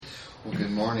Well,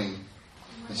 good morning.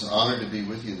 It's an honor to be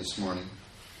with you this morning.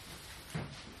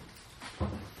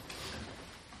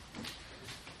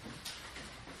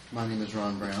 My name is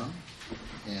Ron Brown,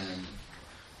 and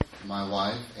my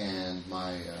wife and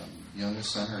my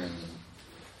youngest son are in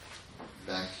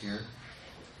the back here.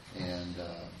 And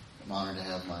I'm honored to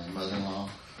have my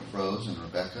mother-in-law, Rose, and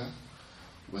Rebecca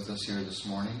with us here this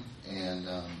morning. And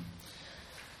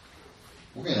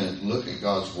we're going to look at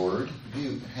God's Word. Do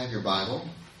you have your Bible?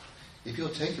 If you'll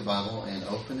take your Bible and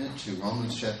open it to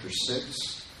Romans chapter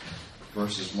 6,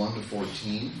 verses 1 to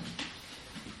 14.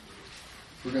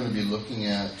 We're going to be looking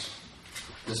at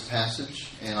this passage,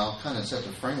 and I'll kind of set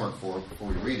the framework for it before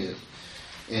we read it.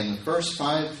 In the first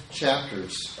 5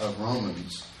 chapters of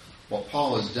Romans, what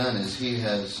Paul has done is he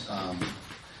has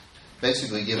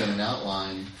basically given an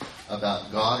outline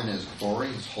about God and His glory,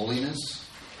 His holiness,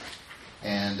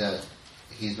 and that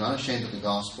He's not ashamed of the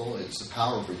gospel. It's the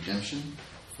power of redemption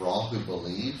for all who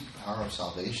believe, the power of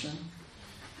salvation,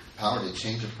 the power to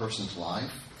change a person's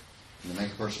life and to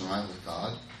make a person right with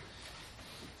God.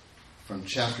 From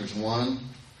chapters 1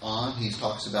 on, he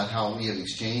talks about how we have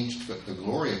exchanged the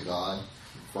glory of God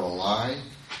for a lie,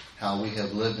 how we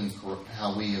have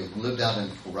lived out in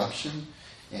corruption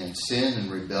and sin and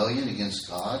rebellion against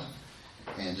God,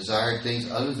 and desired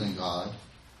things other than God,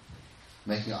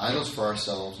 making idols for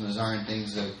ourselves and desiring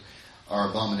things that are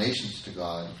abominations to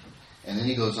God. And then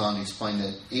he goes on to explain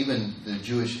that even the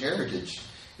Jewish heritage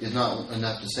is not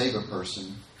enough to save a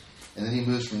person. And then he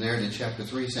moves from there to chapter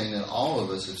 3, saying that all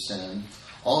of us have sinned,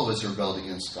 all of us have rebelled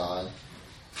against God.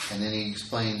 And then he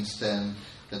explains then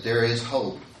that there is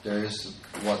hope. There is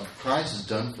what Christ has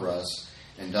done for us,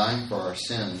 and dying for our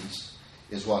sins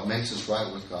is what makes us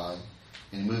right with God.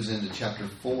 And he moves into chapter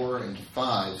 4 and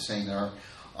 5, saying that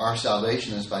our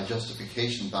salvation is by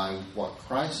justification, by what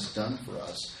Christ has done for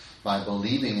us, by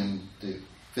believing in the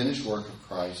finished work of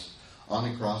Christ on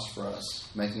the cross for us,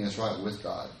 making us right with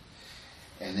God.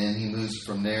 And then he moves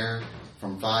from there,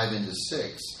 from 5 into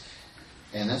 6,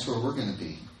 and that's where we're going to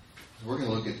be. We're going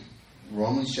to look at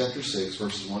Romans chapter 6,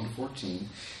 verses 1 to 14.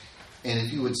 And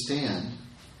if you would stand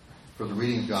for the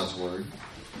reading of God's Word.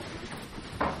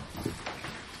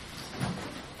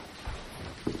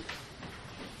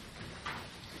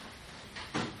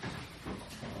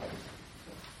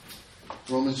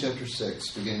 Romans chapter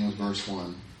 6, beginning with verse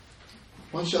 1.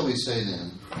 What shall we say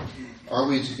then? Are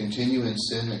we to continue in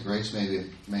sin that grace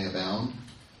may abound?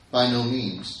 By no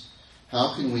means.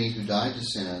 How can we who died to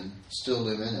sin still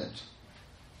live in it?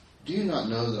 Do you not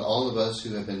know that all of us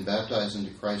who have been baptized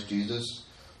into Christ Jesus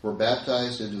were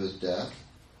baptized into His death?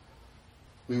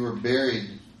 We were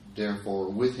buried, therefore,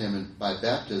 with Him by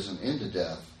baptism into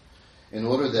death, in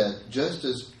order that just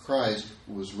as Christ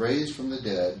was raised from the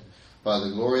dead by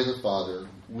the glory of the Father,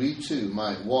 we too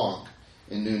might walk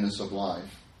in newness of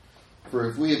life. For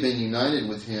if we have been united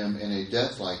with Him in a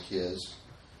death like His,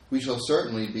 we shall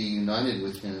certainly be united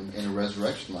with Him in a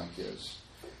resurrection like His.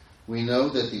 We know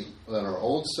that our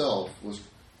old self was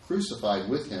crucified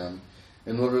with Him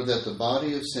in order that the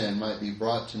body of sin might be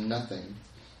brought to nothing,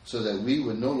 so that we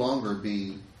would no longer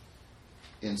be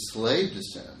enslaved to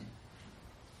sin.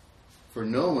 For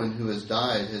one who has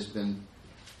died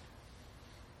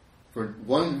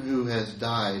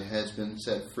has been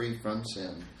set free from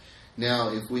sin. Now,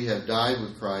 if we have died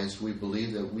with Christ, we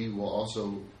believe that we will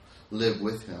also live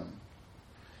with Him.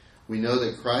 We know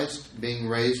that Christ, being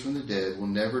raised from the dead, will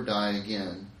never die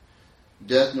again.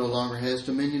 Death no longer has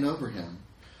dominion over Him.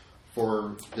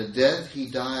 For the death He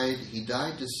died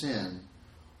to sin,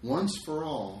 once for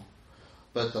all.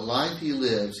 But the life He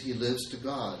lives to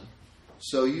God.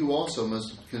 So you also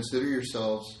must consider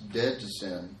yourselves dead to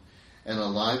sin, and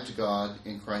alive to God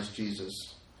in Christ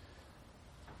Jesus.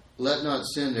 Let not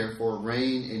sin, therefore,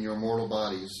 reign in your mortal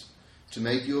bodies, to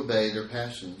make you obey their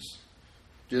passions.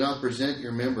 Do not present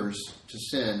your members to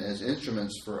sin as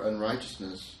instruments for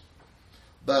unrighteousness,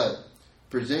 but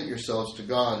present yourselves to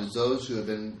God as those who have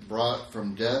been brought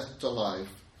from death to life,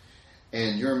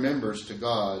 and your members to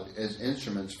God as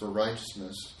instruments for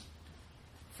righteousness.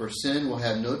 For sin will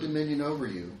have no dominion over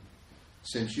you,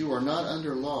 since you are not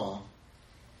under law,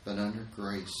 but under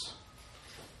grace.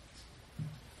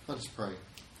 Let us pray.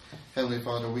 Heavenly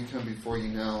Father, we come before you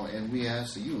now, and we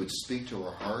ask that you would speak to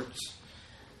our hearts.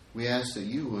 We ask that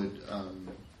you would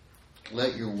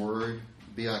let your word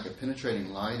be like a penetrating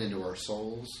light into our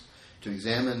souls, to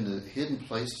examine the hidden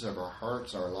places of our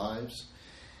hearts, our lives,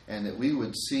 and that we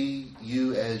would see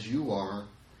you as you are.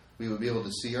 We would be able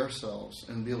to see ourselves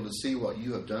and be able to see what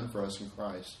you have done for us in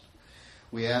Christ.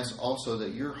 We ask also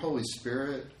that your Holy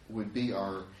Spirit would be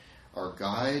our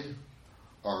guide,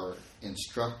 our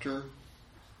instructor,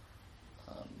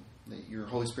 that your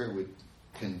Holy Spirit would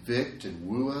convict and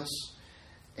woo us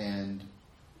and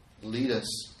lead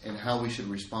us in how we should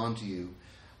respond to you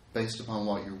based upon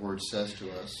what your word says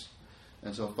to us.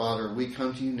 And so, Father, we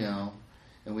come to you now,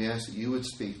 and we ask that you would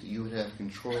speak, that you would have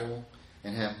control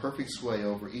and have perfect sway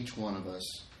over each one of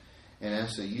us, and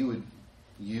ask that you would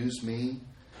use me,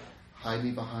 hide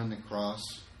me behind the cross,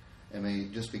 and may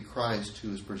it just be Christ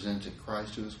who is presented,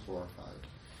 Christ who is glorified.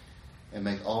 And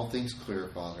make all things clear,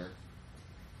 Father,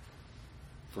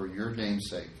 for your name's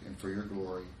sake and for your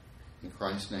glory. In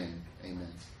Christ's name,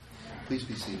 amen. Please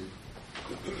be seated.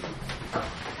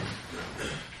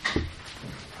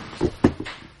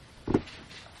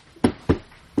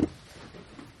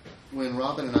 When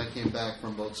Robin and I came back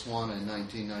from Botswana in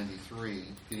 1993,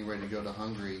 getting ready to go to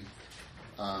Hungary,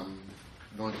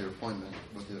 going to an appointment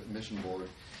with the mission board,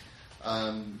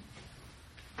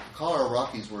 Colorado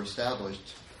Rockies were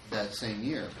established that same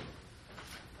year.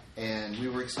 And we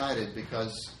were excited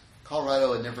because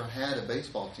Colorado had never had a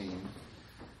baseball team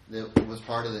that was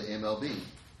part of the MLB,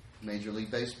 Major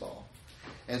League Baseball.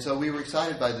 And so we were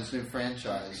excited by this new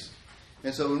franchise.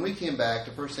 And so when we came back,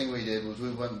 the first thing we did was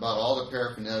we went and bought all the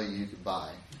paraphernalia you could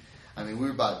buy. I mean,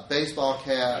 we bought baseball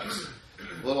caps,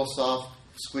 little soft,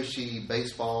 squishy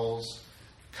baseballs,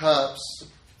 cups.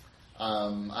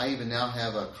 I even now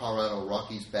have a Colorado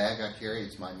Rockies bag I carry.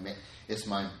 It's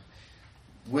my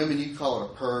women, you call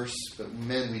it a purse, but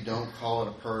men, we don't call it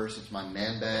a purse. It's my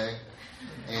man bag.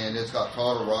 And it's got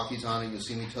Colorado Rockies on it. You'll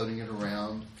see me toting it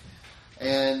around.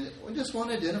 And we just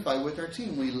want to identify with our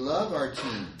team. We love our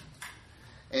team.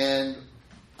 And,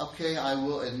 okay, I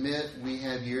will admit we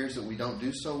have years that we don't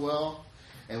do so well,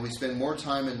 and we spend more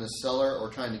time in the cellar or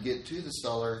trying to get to the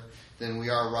cellar than we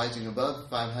are rising above the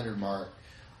 500 mark.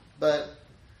 But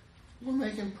we're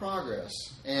making progress,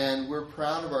 and we're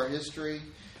proud of our history.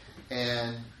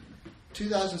 And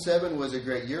 2007 was a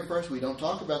great year for us. We don't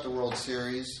talk about the World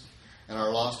Series and our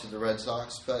loss to the Red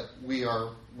Sox, but we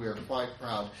are quite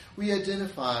proud. We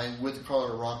identify with the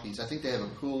Colorado Rockies. I think they have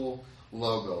a cool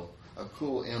logo, a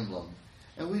cool emblem,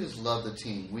 and we just love the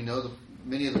team. We know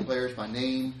many of the players by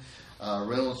name.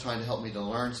 Reynolds trying to help me to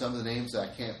learn some of the names that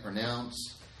I can't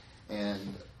pronounce,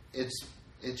 and it's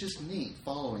just neat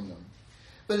following them.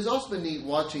 But it's also been neat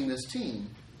watching this team,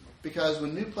 because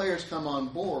when new players come on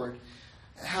board,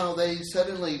 how they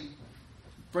suddenly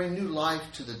bring new life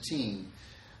to the team.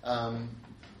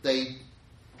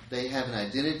 They have an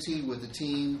identity with the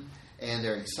team, and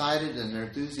they're excited and they're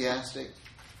enthusiastic.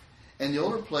 And the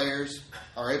older players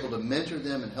are able to mentor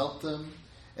them and help them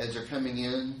as they're coming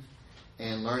in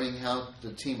and learning how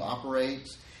the team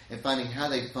operates and finding how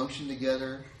they function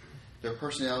together, their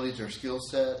personalities, their skill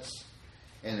sets,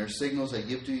 and their signals they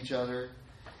give to each other.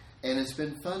 And it's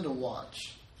been fun to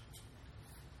watch.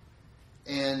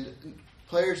 And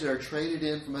players that are traded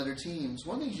in from other teams,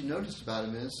 one thing you noticed about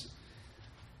them is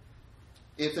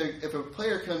if a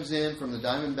player comes in from the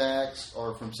Diamondbacks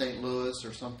or from St. Louis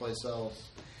or someplace else,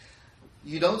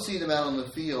 you don't see them out on the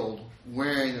field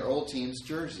wearing their old team's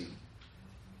jersey.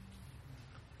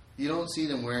 You don't see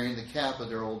them wearing the cap of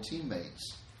their old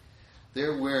teammates.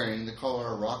 They're wearing the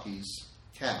Colorado Rockies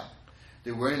cap.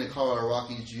 They're wearing the Colorado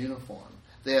Rockies uniform.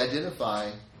 They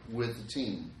identify with the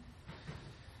team.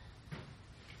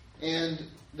 And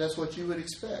that's what you would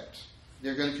expect.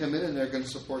 They're going to come in and they're going to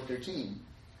support their team.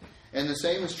 And the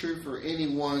same is true for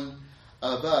any one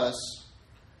of us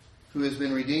who has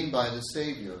been redeemed by the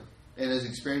Savior and has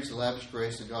experienced the lavish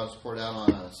grace that God has poured out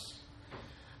on us.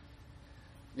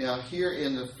 Now, here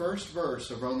in the first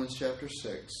verse of Romans chapter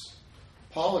 6,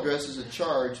 Paul addresses a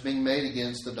charge being made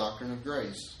against the doctrine of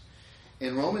grace.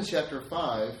 In Romans chapter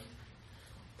 5,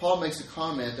 Paul makes a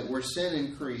comment that where sin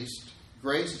increased,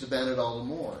 grace is abounded all the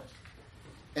more.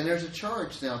 And there's a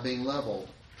charge now being leveled.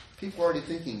 People are already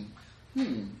thinking,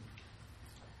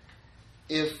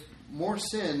 if more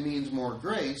sin means more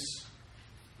grace,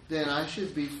 then I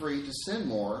should be free to sin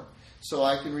more so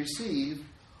I can receive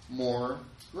more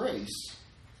grace.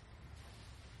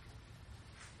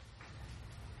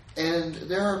 And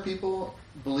there are people,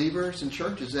 believers in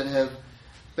churches, that have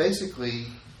basically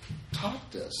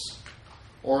taught this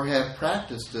or have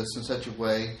practiced this in such a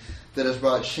way that has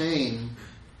brought shame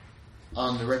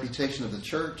on the reputation of the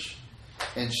church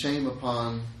and shame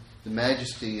upon the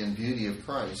majesty and beauty of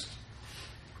Christ.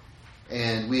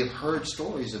 And we have heard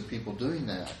stories of people doing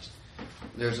that.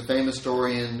 There's a famous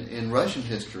story in Russian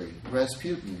history,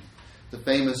 Rasputin, the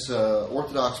famous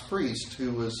Orthodox priest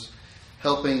who was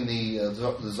helping the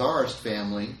Tsarist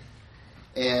family,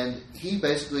 and he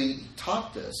basically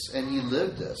taught this, and he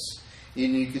lived this.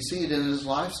 And you could see it in his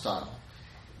lifestyle.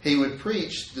 He would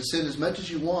preach to sin as much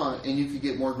as you want, and you could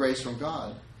get more grace from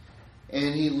God.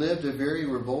 And he lived a very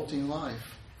revolting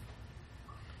life.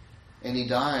 And he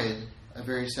died a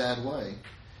very sad way.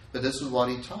 But this is what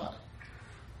he taught.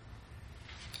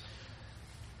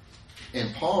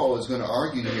 And Paul is going to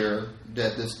argue here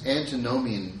that this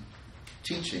antinomian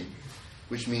teaching,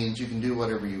 which means you can do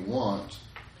whatever you want,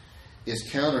 is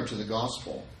counter to the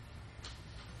gospel.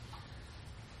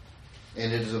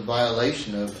 And it is a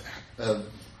violation of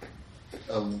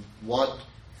what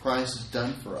Christ has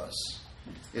done for us.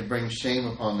 It brings shame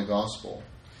upon the gospel.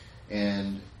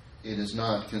 And it is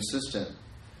not consistent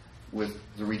with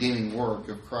the redeeming work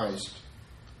of Christ.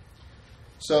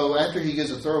 So after he gives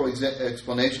a thorough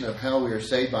explanation of how we are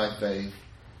saved by faith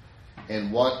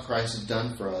and what Christ has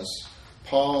done for us,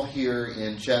 Paul here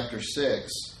in chapter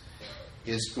 6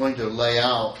 is going to lay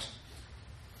out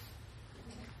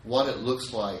what it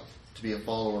looks like to be a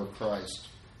follower of Christ.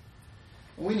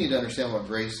 We need to understand what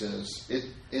grace is.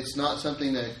 It's not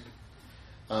something that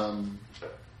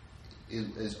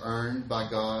is earned by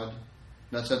God,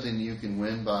 not something that you can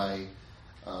win by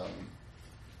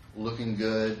looking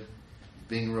good,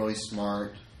 being really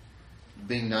smart,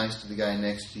 being nice to the guy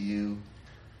next to you,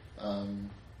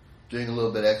 doing a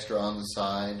little bit extra on the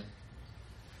side.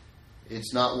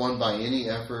 It's not won by any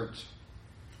effort.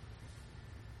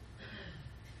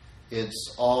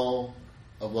 It's all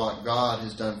of what God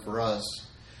has done for us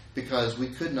because we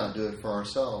could not do it for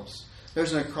ourselves.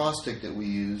 There's an acrostic that we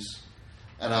use,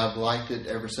 and I've liked it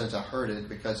ever since I heard it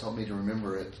because it helped me to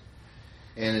remember it.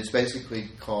 And it's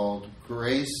basically called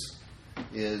Grace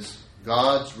is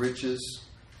God's riches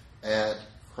at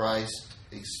Christ's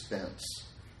expense.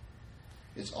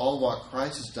 It's all what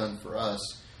Christ has done for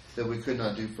us that we could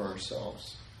not do for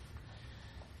ourselves.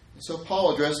 And so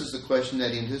Paul addresses the question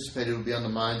that he anticipated would be on the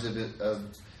minds of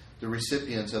the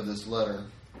recipients of this letter.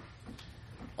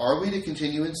 Are we to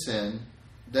continue in sin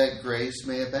that grace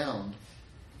may abound?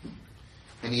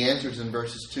 And he answers in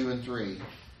verses 2 and 3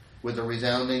 with a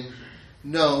resounding,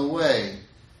 no way.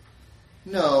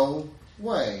 No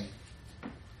way.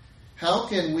 How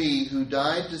can we who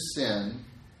died to sin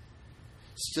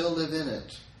still live in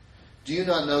it? Do you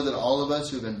not know that all of us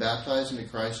who have been baptized into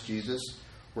Christ Jesus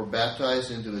were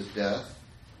baptized into his death?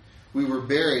 We were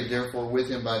buried, therefore, with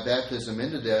him by baptism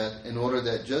into death, in order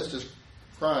that just as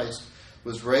Christ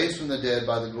was raised from the dead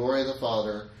by the glory of the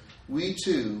Father, we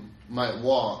too might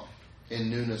walk in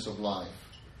newness of life.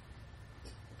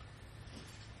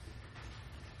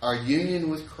 Our union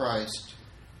with Christ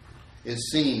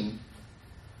is seen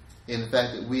in the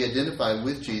fact that we identify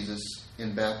with Jesus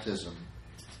in baptism.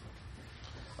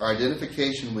 Our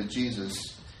identification with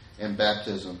Jesus in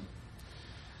baptism.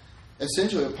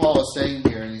 Essentially what Paul is saying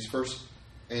here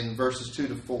in verses 2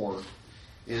 to 4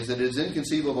 is that it is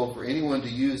inconceivable for anyone to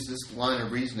use this line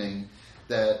of reasoning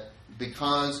that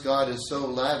because God is so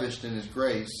lavished in his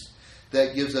grace,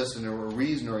 that gives us a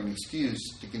reason or an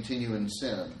excuse to continue in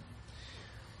sin.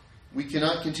 We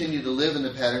cannot continue to live in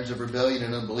the patterns of rebellion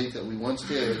and unbelief that we once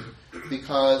did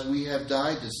because we have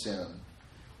died to sin.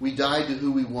 We died to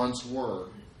who we once were.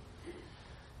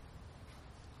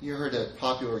 You heard that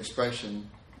popular expression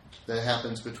that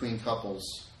happens between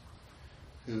couples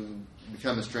who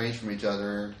become estranged from each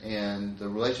other and the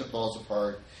relationship falls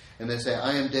apart and they say,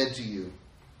 I am dead to you.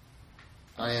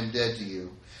 I am dead to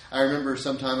you. I remember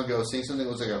some time ago seeing something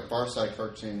that was like a Far Side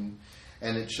cartoon,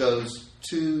 and it shows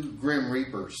two Grim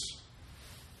Reapers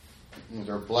with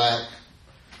their black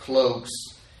cloaks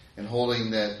and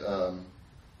holding that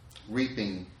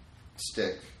reaping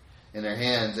stick in their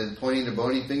hands and pointing their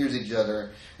bony fingers at each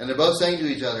other, and they're both saying to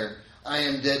each other, I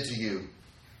am dead to you.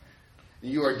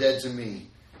 You are dead to me.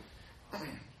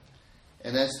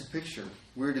 And that's the picture.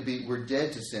 We're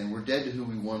dead to sin. We're dead to who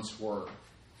we once were.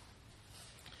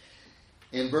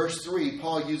 In verse 3,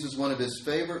 Paul uses one of his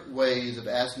favorite ways of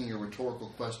asking a rhetorical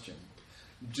question.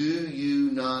 Do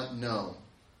you not know?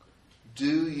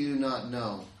 Do you not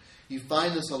know? You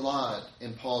find this a lot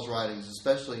in Paul's writings,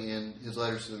 especially in his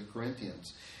letters to the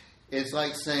Corinthians. It's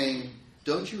like saying,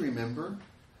 don't you remember?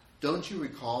 Don't you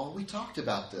recall? We talked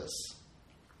about this.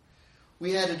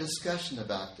 We had a discussion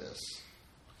about this.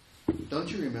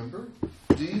 Don't you remember?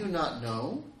 Do you not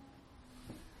know?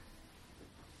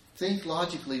 Think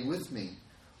logically with me.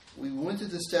 We went through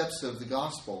the steps of the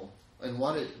gospel and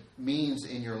what it means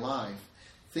in your life.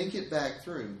 Think it back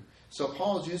through. So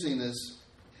Paul's using this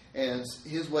as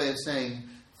his way of saying,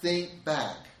 think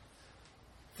back.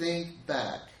 Think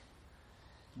back.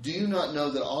 Do you not know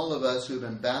that all of us who have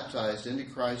been baptized into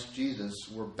Christ Jesus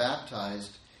were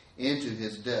baptized into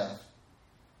his death?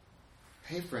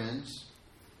 Hey friends,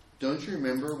 don't you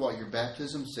remember what your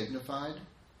baptism signified?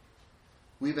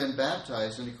 We've been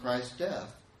baptized into Christ's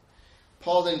death.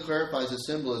 Paul then clarifies the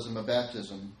symbolism of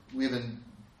baptism.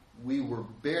 We were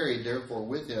buried, therefore,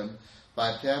 with him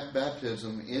by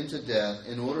baptism into death,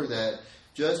 in order that,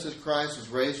 just as Christ was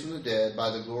raised from the dead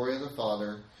by the glory of the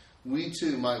Father, we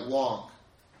too might walk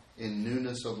in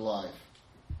newness of life.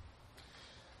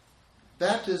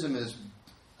 Baptism is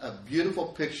a beautiful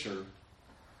picture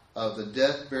of the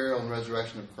death, burial, and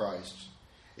resurrection of Christ.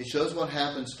 It shows what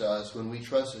happens to us when we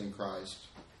trusted in Christ.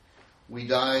 We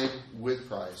died with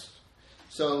Christ.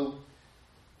 So,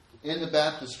 in the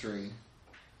baptistry,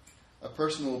 a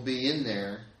person will be in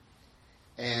there,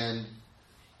 and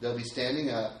they'll be standing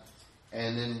up,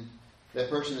 and then that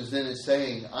person is then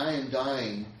saying, I am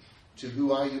dying to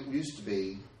who I used to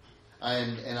be,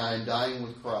 and I am dying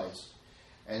with Christ.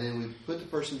 And then we put the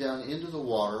person down into the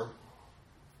water.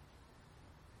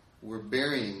 We're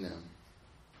burying them.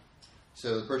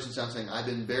 So the person's now saying, I've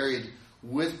been buried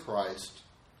with Christ.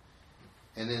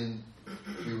 And then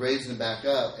we raise them back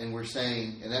up, and we're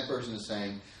saying, and that person is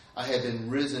saying, I have been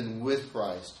risen with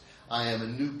Christ. I am a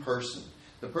new person.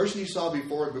 The person you saw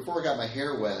before I got my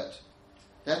hair wet,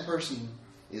 that person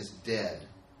is dead.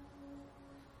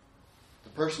 The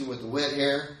person with the wet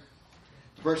hair,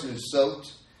 the person who's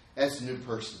soaked, that's a new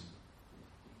person.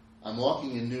 I'm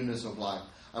walking in newness of life.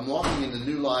 I'm walking in the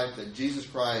new life that Jesus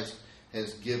Christ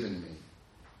has given me.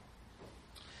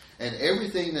 And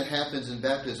everything that happens in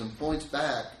baptism points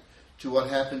back to what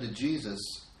happened to Jesus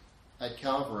at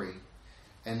Calvary,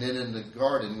 and then in the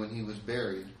garden when he was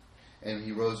buried and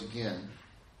he rose again.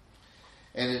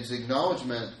 And it's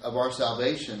acknowledgement of our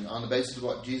salvation on the basis of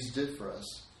what Jesus did for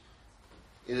us.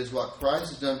 It is what Christ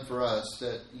has done for us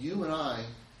that you and I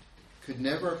could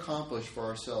never accomplish for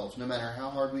ourselves, no matter how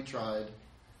hard we tried.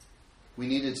 We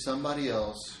needed somebody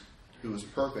else who was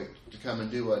perfect to come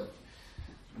and do what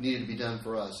needed to be done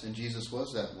for us. And Jesus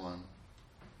was that one.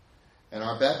 And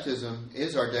our baptism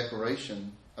is our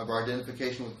declaration of our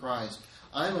identification with Christ.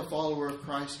 I am a follower of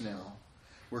Christ now.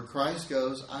 Where Christ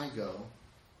goes, I go.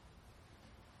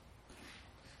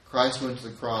 Christ went to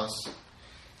the cross.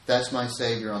 That's my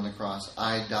Savior on the cross.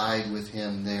 I died with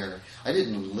him there. I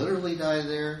didn't literally die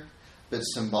there, but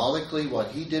symbolically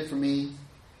what he did for me,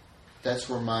 that's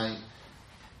where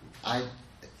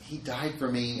he died for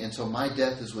me, and so my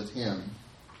death is with him.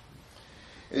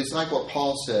 It's like what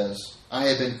Paul says, I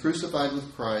have been crucified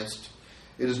with Christ.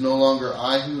 It is no longer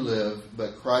I who live,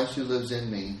 but Christ who lives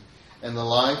in me. And the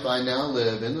life I now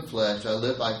live in the flesh, I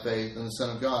live by faith in the Son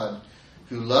of God,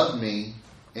 who loved me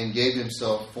and gave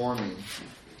himself for me.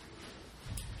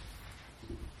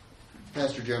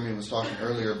 Pastor Jeremy was talking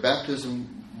earlier,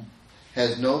 baptism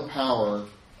has no power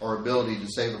or ability to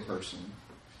save a person.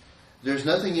 There's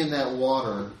nothing in that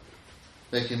water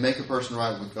that can make a person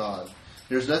right with God.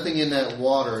 There's nothing in that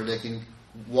water that can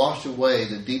wash away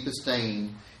the deepest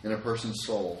stain in a person's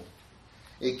soul.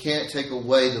 It can't take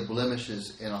away the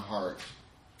blemishes in a heart.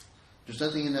 There's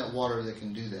nothing in that water that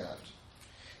can do that.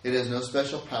 It has no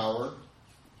special power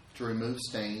to remove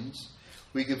stains.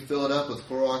 We could fill it up with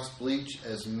Clorox bleach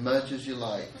as much as you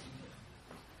like.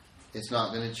 It's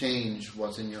not going to change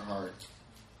what's in your heart.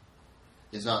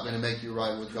 It's not going to make you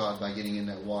right with God by getting in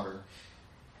that water.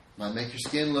 It might make your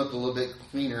skin look a little bit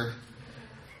cleaner,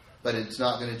 but it's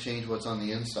not going to change what's on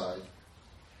the inside.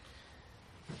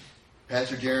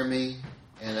 Pastor Jeremy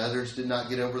and others did not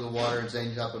get over the water and say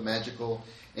any type of magical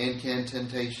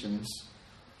incantations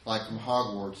like from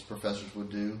Hogwarts professors would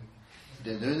do.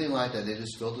 They didn't do anything like that. They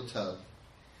just filled a tub.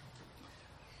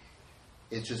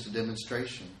 It's just a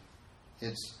demonstration.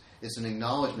 It's an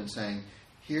acknowledgement saying,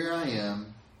 here I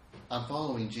am. I'm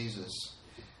following Jesus.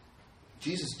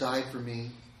 Jesus died for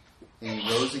me, and he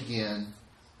rose again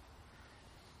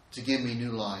to give me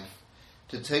new life,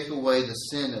 to take away the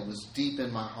sin that was deep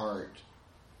in my heart,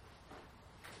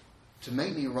 to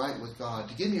make me right with God,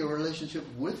 to give me a relationship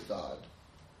with God,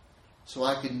 so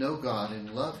I could know God and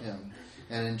love him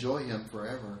and enjoy him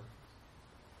forever.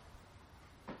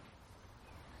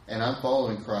 And I'm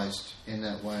following Christ in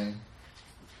that way.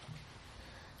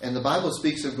 And the Bible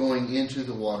speaks of going into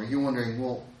the water. You're wondering,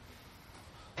 well,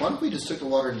 why don't we just took the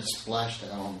water and just splashed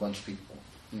it out on a bunch of people?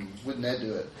 Wouldn't that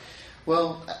do it?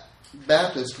 Well,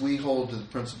 Baptists, we hold to the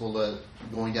principle that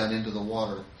going down into the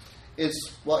water.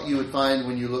 It's what you would find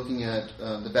when you're looking at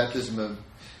the baptism of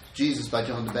Jesus by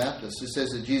John the Baptist. It says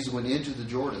that Jesus went into the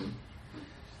Jordan.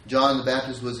 John the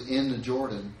Baptist was in the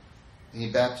Jordan, and he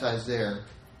baptized there.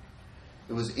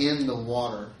 It was in the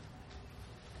water.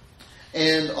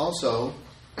 And also,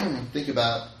 think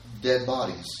about dead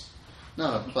bodies.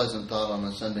 Not a pleasant thought on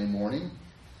a Sunday morning.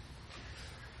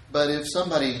 But if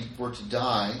somebody were to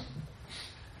die,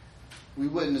 we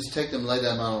wouldn't just take them, lay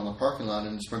them out on the parking lot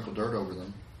and sprinkle dirt over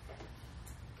them.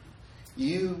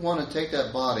 You want to take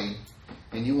that body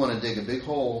and you want to dig a big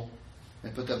hole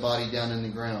and put that body down in the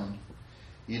ground.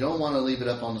 You don't want to leave it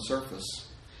up on the surface.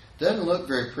 It doesn't look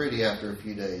very pretty after a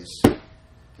few days.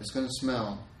 It's going to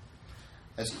smell.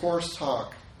 It's coarse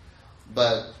talk,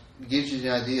 but it gives you the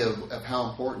idea of how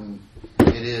important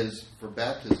it is for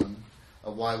baptism,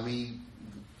 of why we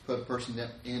put a person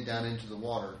down into the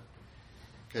water.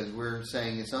 Because we're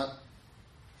saying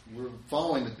we're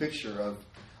following the picture of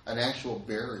an actual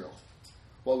burial.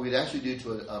 What we'd actually do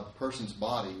to a person's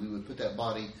body, we would put that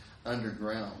body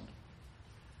underground.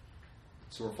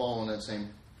 So we're following that same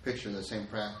picture, that same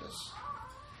practice.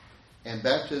 And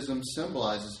baptism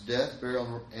symbolizes death,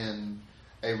 burial, and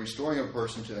a restoring of a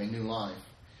person to a new life.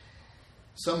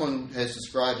 Someone has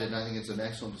described it, and I think it's an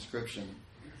excellent description.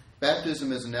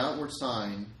 Baptism is an outward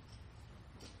sign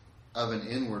of an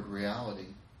inward reality.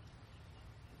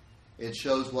 It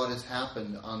shows what has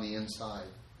happened on the inside.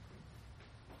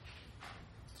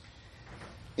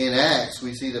 In Acts,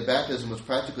 we see that baptism was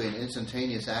practically an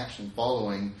instantaneous action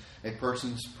following a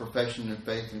person's profession of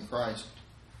faith in Christ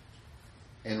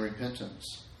and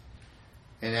repentance.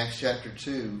 In Acts chapter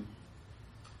 2,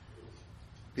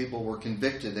 people were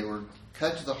convicted. They were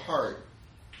cut to the heart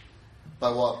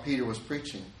by what Peter was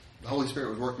preaching. The Holy Spirit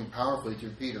was working powerfully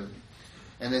through Peter.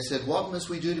 And they said, "What must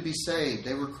we do to be saved?"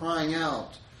 They were crying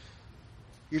out,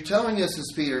 "You're telling us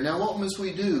this, Peter. Now what must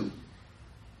we do?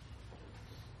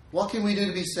 What can we do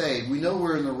to be saved? We know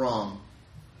we're in the wrong."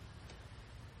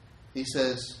 He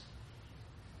says,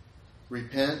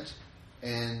 "Repent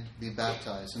and be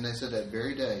baptized." And they said that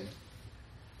very day,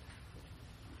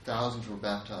 thousands were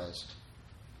baptized.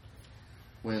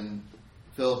 When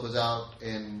Philip was out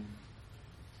and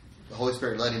the Holy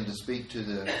Spirit led him to speak to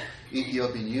the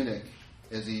Ethiopian eunuch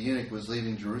as the eunuch was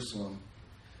leaving Jerusalem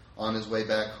on his way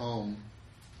back home,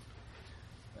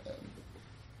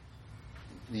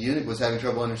 the eunuch was having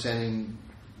trouble understanding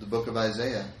the book of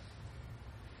Isaiah.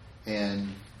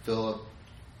 And Philip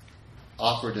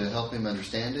offered to help him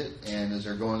understand it. And as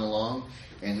they're going along,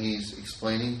 and he's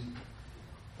explaining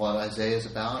what Isaiah is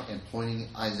about and pointing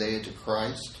Isaiah to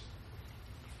Christ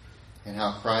and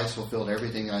how Christ fulfilled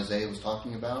everything Isaiah was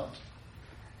talking about,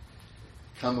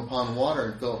 come upon water.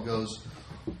 And Philip goes,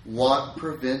 "What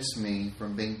prevents me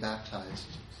from being baptized?"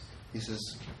 He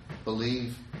says,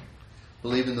 Believe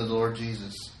in the Lord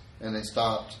Jesus." And they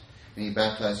stopped, and he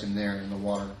baptized him there in the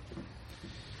water.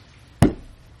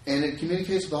 And it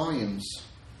communicates volumes.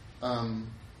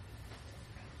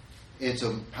 It's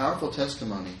a powerful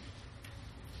testimony.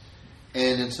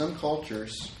 And in some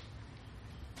cultures,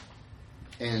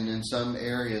 and in some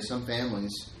areas, some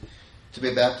families, to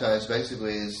be baptized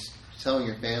basically is telling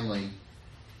your family,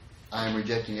 "I am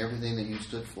rejecting everything that you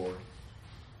stood for."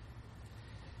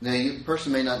 Now, the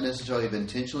person may not necessarily have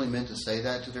intentionally meant to say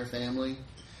that to their family,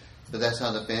 but that's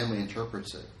how the family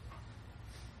interprets it.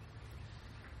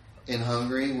 In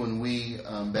Hungary, when we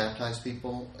baptize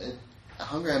people,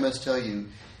 Hungary, I must tell you,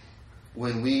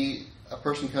 when a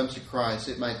person comes to Christ,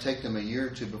 it might take them a year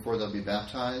or two before they'll be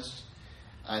baptized.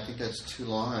 I think that's too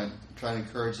long. I try to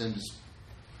encourage them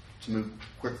to move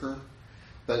quicker.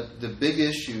 But the big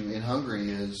issue in Hungary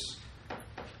is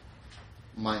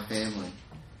my family.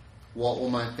 What will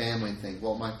my family think?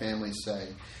 What will my family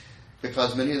say?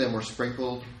 Because many of them were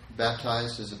sprinkled,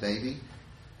 baptized as a baby.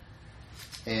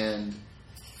 And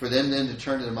for them then to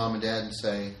turn to their mom and dad and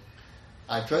say,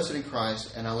 "I trusted in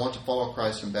Christ and I want to follow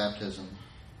Christ in baptism."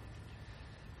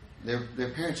 Their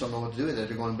parents don't know what to do with it.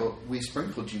 They're going, "But we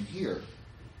sprinkled you here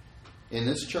in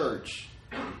this church.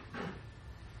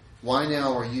 Why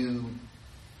now are you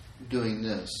doing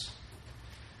this?"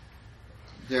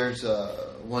 There's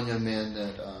one young man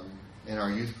that in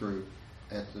our youth group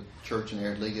at the church in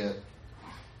Erdliga,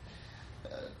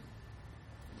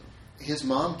 his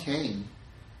mom came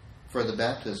for the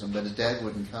baptism, but his dad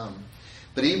wouldn't come.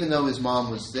 But even though his mom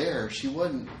was there, she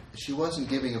wasn't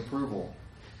giving approval.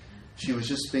 She was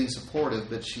just being supportive,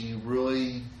 but she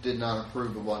really did not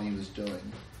approve of what he was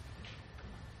doing.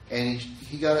 And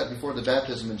he got up before the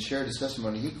baptism and shared his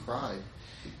testimony. He cried.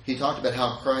 He talked about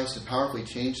how Christ had powerfully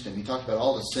changed him. He talked about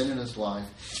all the sin in his life.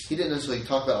 He didn't necessarily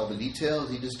talk about all the details.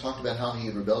 He just talked about how he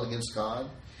had rebelled against God,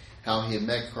 how he had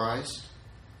met Christ,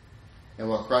 and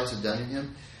what Christ had done in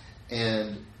him.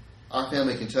 And our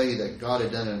family can tell you that God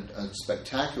had done a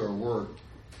spectacular work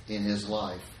in his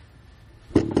life.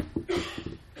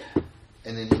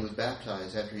 And then he was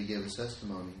baptized after he gave his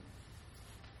testimony.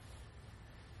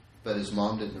 But his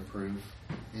mom didn't approve,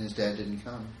 and his dad didn't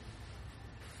come.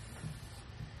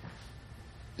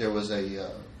 There was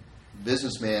a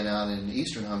businessman out in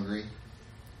eastern Hungary,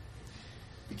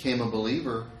 became a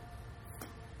believer,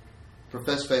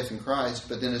 professed faith in Christ,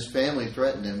 but then his family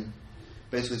threatened him,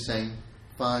 basically saying,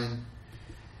 fine,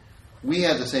 we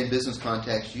have the same business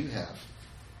contacts you have.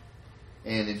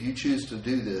 And if you choose to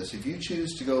do this, if you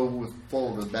choose to go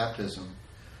forward with baptism,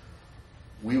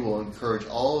 we will encourage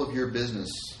all of your business,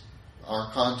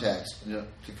 our contacts,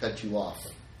 to cut you off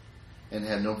and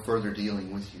have no further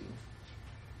dealing with you.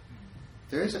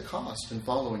 There is a cost in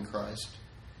following Christ,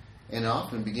 and it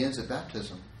often begins at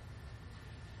baptism.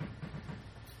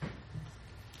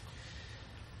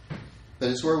 But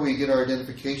it's where we get our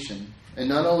identification. And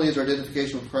not only is our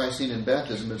identification with Christ seen in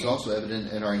baptism, it's also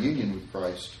evident in our union with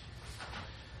Christ.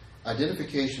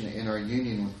 Identification in our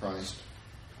union with Christ.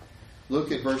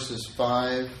 Look at verses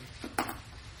 5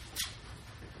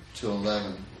 to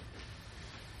 11.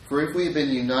 For if we have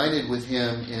been united with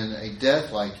him in a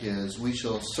death like his, we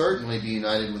shall certainly be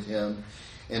united with him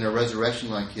in a resurrection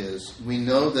like his. We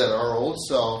know that our old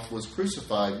self was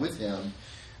crucified with him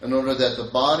in order that the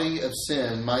body of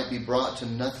sin might be brought to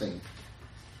nothing,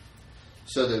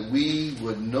 so that we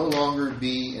would no longer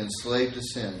be enslaved to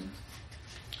sin.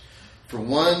 For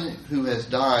one who has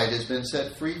died has been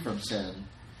set free from sin.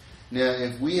 Now,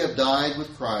 if we have died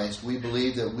with Christ, we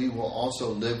believe that we will also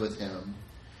live with him.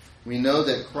 We know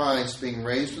that Christ, being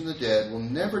raised from the dead, will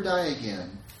never die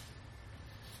again.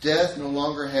 Death no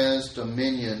longer has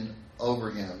dominion over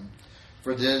him.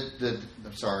 For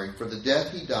the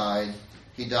death he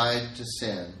died to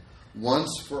sin,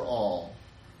 once for all.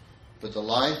 But the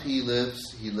life he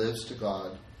lives to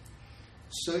God.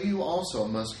 So you also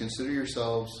must consider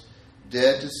yourselves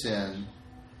dead to sin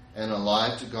and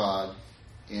alive to God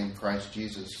in Christ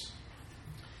Jesus.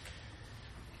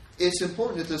 It's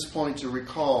important at this point to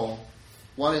recall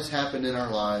what has happened in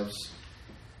our lives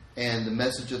and the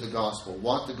message of the gospel,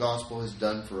 what the gospel has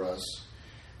done for us.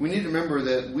 We need to remember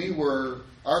that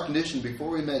our condition before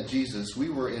we met Jesus, we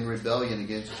were in rebellion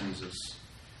against Jesus.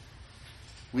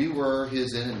 We were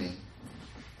his enemy.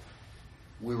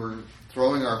 We were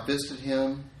throwing our fist at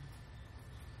him,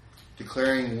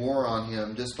 declaring war on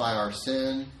him just by our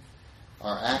sin,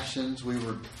 our actions. We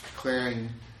were declaring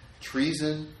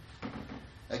treason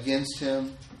against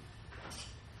him,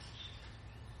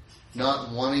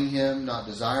 not wanting him, not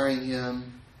desiring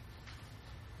him,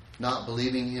 not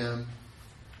believing him,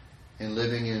 and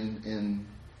living in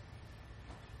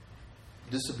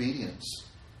disobedience.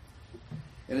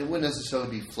 And it wouldn't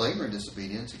necessarily be flagrant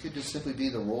disobedience. It could just simply be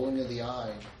the rolling of the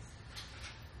eye,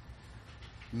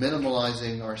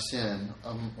 minimalizing our sin.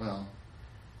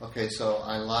 Okay, so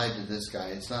I lied to this guy.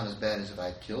 It's not as bad as if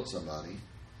I killed somebody.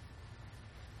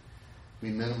 We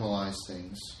minimalize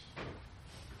things.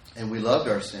 And we loved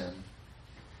our sin.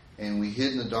 And we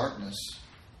hid in the darkness.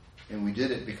 And we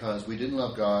did it because we didn't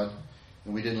love God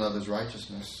and we didn't love his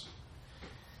righteousness.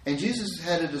 And Jesus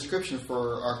had a description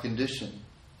for our condition.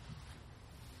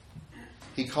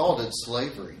 He called it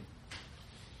slavery.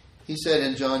 He said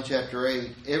in John chapter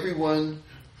 8, everyone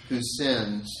who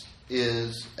sins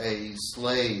is a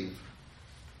slave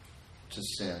to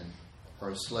sin, or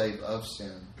a slave of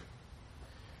sin.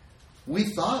 We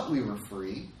thought we were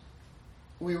free.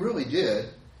 We really did.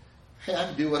 Hey, I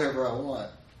can do whatever I want.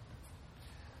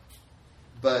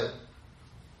 But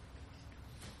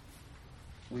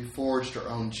we forged our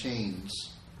own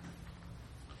chains.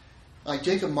 Like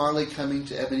Jacob Marley coming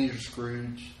to Ebenezer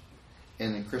Scrooge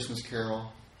in The Christmas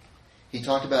Carol, he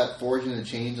talked about forging the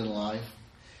chains in life.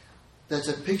 That's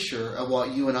a picture of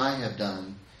what you and I have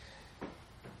done.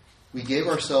 We gave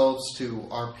ourselves to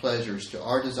our pleasures, to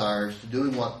our desires, to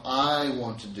doing what I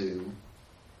want to do.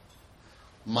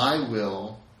 My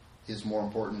will is more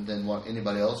important than what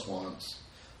anybody else wants.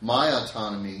 My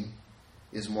autonomy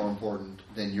is more important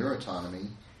than your autonomy.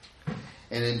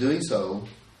 And in doing so,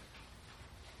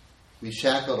 we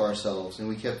shackled ourselves and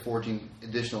we kept forging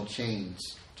additional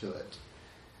chains to it.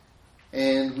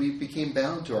 And we became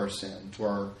bound to our sin, to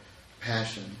our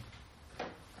passion.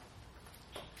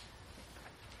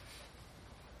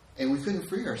 And we couldn't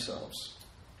free ourselves.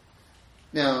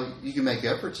 Now, you can make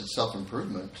efforts at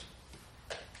self-improvement.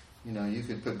 You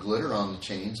could put glitter on the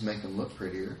chains, make them look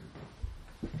prettier.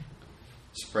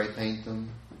 Spray paint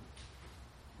them.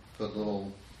 Put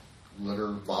little glitter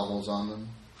baubles on them.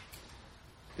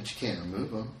 But you can't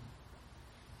remove them.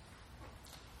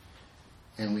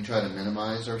 And we try to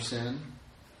minimize our sin.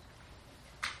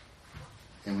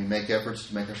 And we make efforts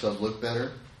to make ourselves look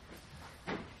better.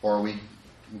 Or we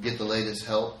get the latest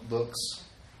health books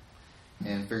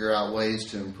and figure out ways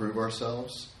to improve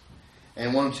ourselves.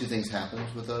 And one of two things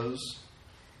happens with those.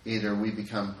 Either we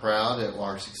become proud at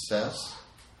our success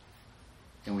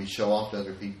and we show off to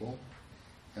other people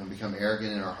and become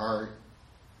arrogant in our heart,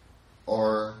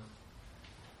 or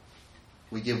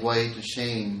we give way to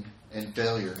shame and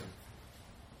failure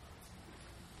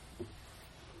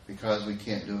because we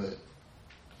can't do it.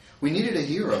 We needed a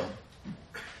hero.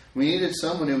 We needed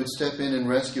someone who would step in and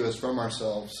rescue us from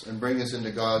ourselves and bring us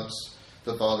into God's,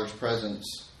 the Father's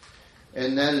presence.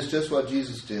 And that is just what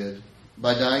Jesus did.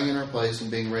 By dying in our place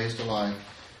and being raised to life,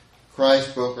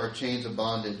 Christ broke our chains of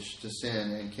bondage to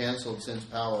sin and canceled sin's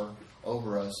power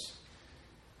over us.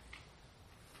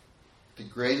 The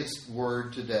greatest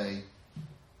word today,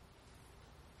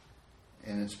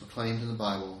 and it's proclaimed in the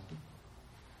Bible,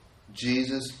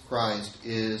 Jesus Christ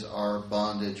is our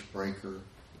bondage breaker.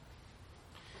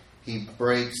 He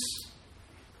breaks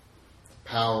the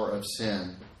power of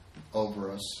sin over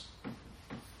us.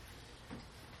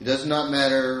 It does not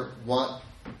matter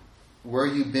where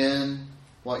you've been,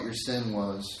 what your sin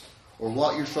was, or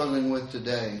what you're struggling with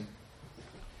today.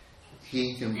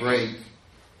 He can break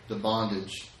the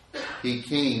bondage. He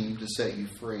came to set you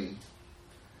free.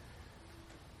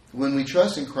 When we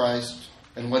trust in Christ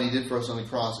and what He did for us on the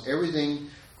cross, everything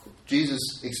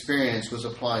Jesus experienced was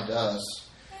applied to us.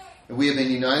 And we have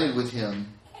been united with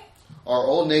Him. Our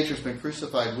old nature has been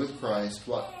crucified with Christ,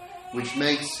 which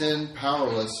makes sin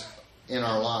powerless in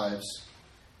our lives.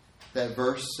 That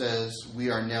verse says we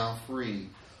are now free,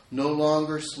 no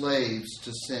longer slaves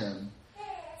to sin.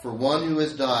 For one who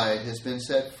has died has been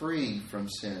set free from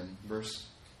sin. Verse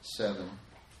 7.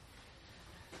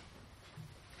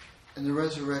 And the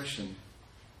resurrection,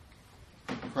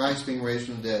 Christ being raised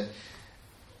from the dead.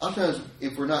 Sometimes,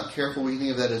 if we're not careful, we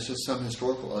think of that as just some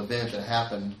historical event that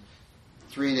happened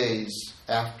 3 days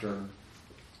after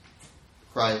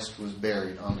Christ was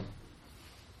buried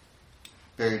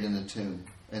in the tomb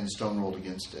and the stone rolled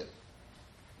against it.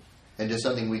 And just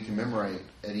something we commemorate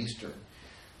at Easter.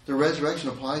 The resurrection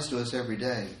applies to us every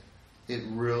day. It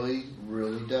really,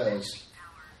 really does.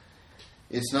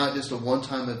 It's not just a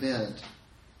one-time event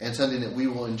and something that we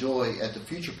will enjoy at the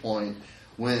future point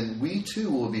when we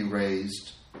too will be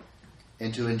raised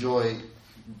and to enjoy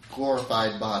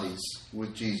glorified bodies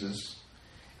with Jesus.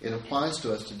 It applies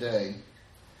to us today.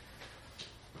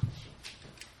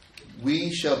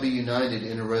 We shall be united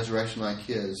in a resurrection like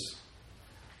His.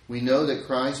 We know that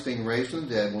Christ, being raised from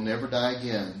the dead, will never die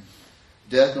again.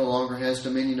 Death no longer has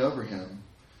dominion over Him.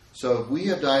 So if we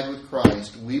have died with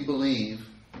Christ, we believe,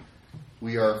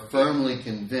 we are firmly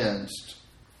convinced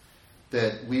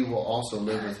that we will also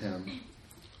live with Him.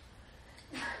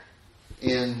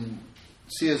 In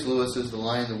C.S. Lewis's The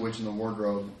Lion, the Witch, and the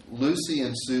Wardrobe, Lucy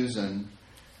and Susan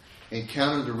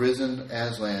encountered the risen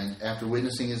Aslan after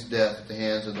witnessing his death at the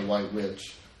hands of the White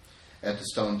Witch at the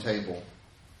stone table.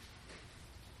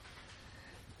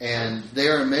 And they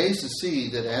are amazed to see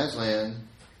that Aslan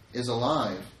is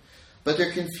alive. But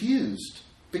they're confused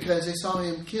because they saw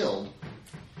him killed.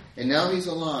 And now he's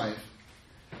alive.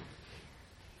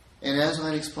 And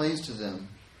Aslan explains to them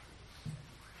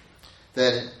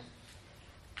that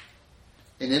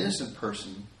an innocent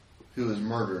person who is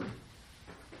murdered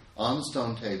on the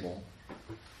stone table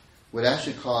would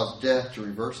actually cause death to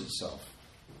reverse itself.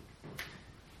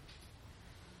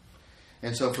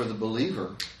 And so for the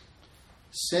believer,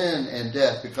 sin and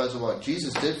death, because of what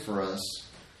Jesus did for us,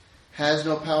 has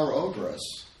no power over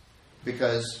us,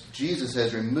 because Jesus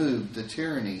has removed the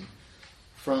tyranny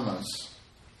from us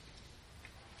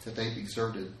that they've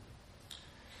exerted.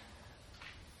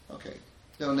 Okay,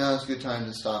 so now it's a good time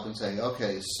to stop and say,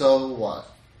 okay, so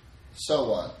what? So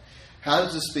what? How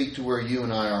does this speak to where you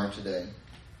and I are today?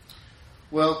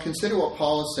 Well, consider what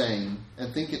Paul is saying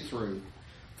and think it through.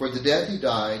 For the death he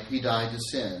died to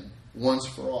sin, once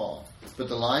for all. But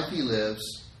the life he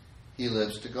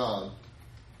lives to God.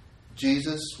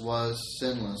 Jesus was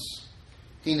sinless.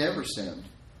 He never sinned.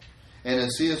 And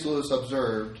as C.S. Lewis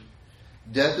observed,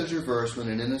 death is reversed when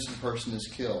an innocent person is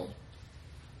killed.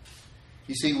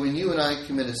 You see, when you and I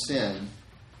commit a sin,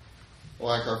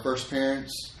 like our first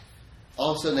parents,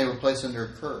 all of a sudden they were placed under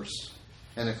a curse.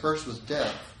 And the curse was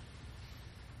death.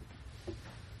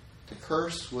 The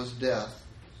curse was death.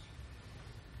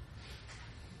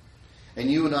 And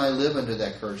you and I live under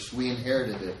that curse. We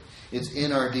inherited it. It's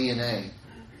in our DNA.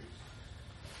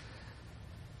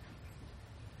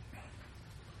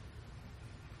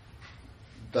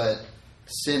 But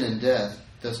sin and death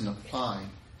doesn't apply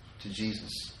to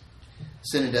Jesus.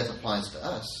 Sin and death applies to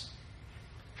us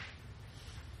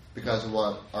because of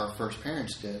what our first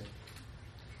parents did.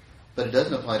 But it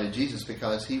doesn't apply to Jesus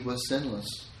because he was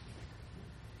sinless.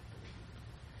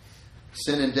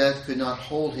 Sin and death could not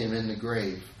hold him in the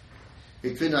grave.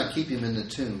 It could not keep him in the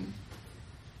tomb.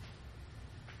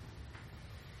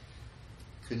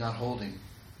 It could not hold him.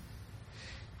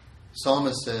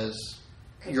 Psalmist says,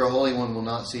 your Holy One will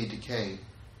not see decay.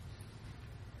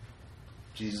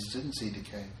 Jesus didn't see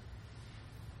decay.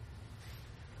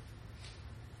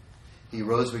 He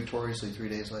rose victoriously 3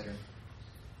 days later.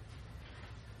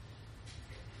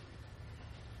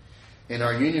 In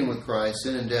our union with Christ,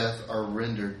 sin and death are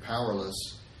rendered powerless,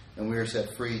 and we are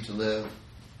set free to live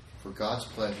for God's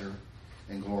pleasure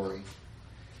and glory.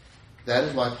 That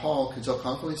is why Paul can so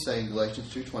confidently say in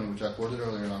Galatians 2:20, which I quoted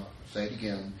earlier, and I'll say it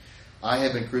again, I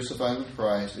have been crucified with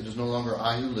Christ. It is no longer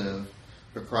I who live,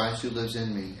 but Christ who lives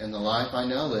in me. And the life I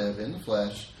now live in the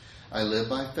flesh, I live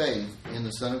by faith in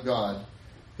the Son of God,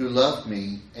 who loved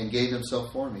me and gave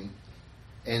himself for me.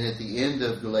 And at the end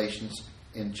of Galatians,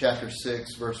 in chapter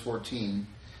 6, verse 14,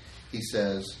 he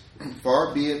says,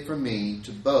 Far be it from me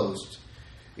to boast,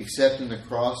 except in the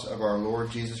cross of our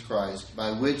Lord Jesus Christ,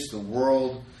 by which the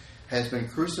world has been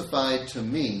crucified to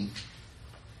me,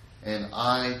 and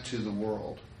I to the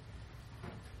world.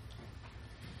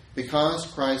 Because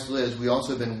Christ lives, we also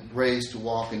have been raised to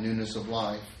walk in newness of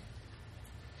life.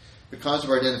 Because of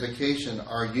our identification,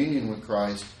 our union with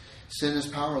Christ, sin is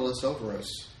powerless over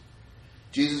us.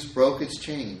 Jesus broke its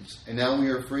chains, and now we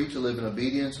are free to live in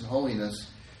obedience and holiness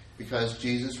because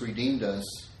Jesus redeemed us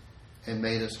and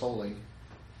made us holy.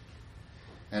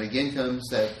 And again comes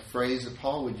that phrase that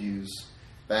Paul would use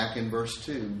back in verse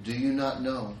 2. Do you not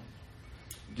know?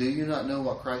 Do you not know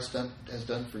what Christ has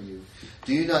done for you?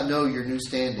 Do you not know your new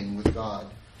standing with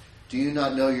God? Do you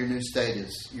not know your new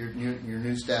status, your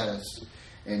new status,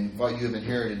 and what you have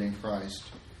inherited in Christ?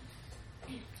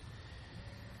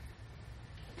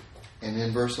 And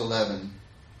then verse 11.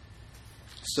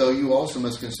 So you also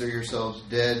must consider yourselves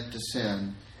dead to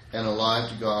sin and alive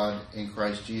to God in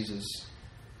Christ Jesus.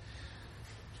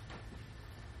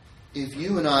 If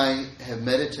you and I have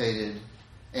meditated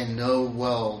and know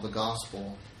well the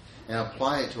gospel and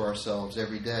apply it to ourselves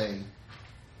every day,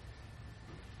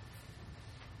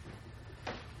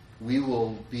 we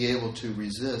will be able to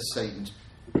resist Satan's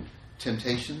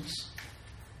temptations,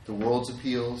 the world's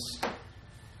appeals,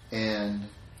 and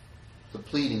the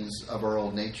pleadings of our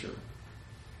old nature.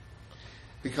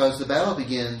 Because the battle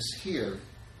begins here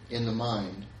in the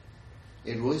mind.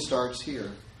 It really starts here.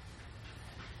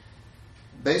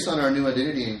 Based on our new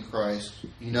identity in Christ,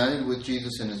 united with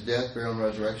Jesus in his death, burial, and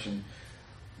resurrection,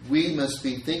 we must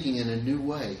be thinking in a new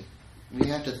way. We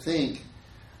have to think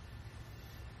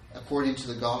according to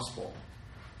the gospel.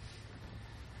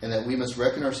 And that we must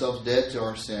reckon ourselves dead to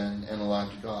our sin and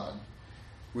alive to God.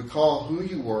 Recall who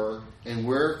you were and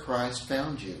where Christ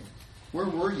found you. Where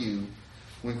were you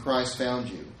when Christ found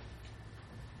you?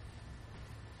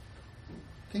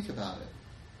 Think about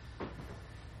it.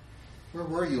 Where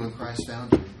were you when Christ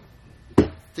found you?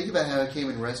 Think about how he came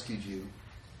and rescued you.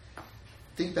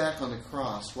 Think back on the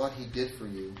cross, what he did for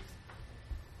you.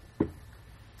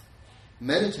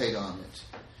 Meditate on it.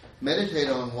 Meditate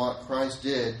on what Christ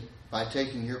did by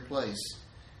taking your place.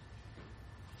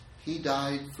 He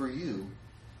died for you.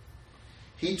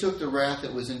 He took the wrath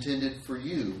that was intended for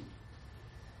you.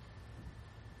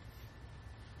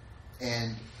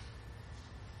 And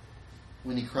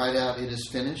when he cried out, "It is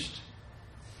finished,"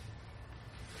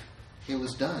 it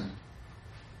was done.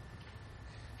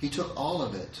 He took all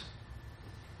of it.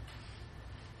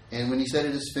 And when he said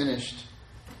it is finished,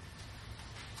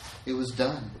 it was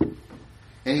done.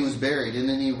 And he was buried, and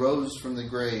then he rose from the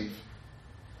grave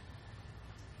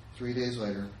 3 days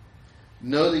later.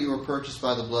 Know that you were purchased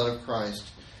by the blood of Christ,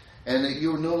 and that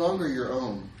you are no longer your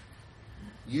own.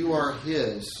 You are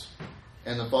his,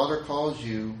 and the Father calls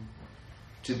you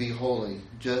to be holy,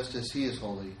 just as he is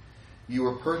holy. You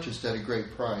were purchased at a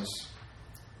great price.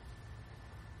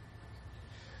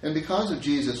 And because of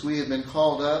Jesus, we have been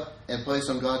called up and placed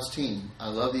on God's team. I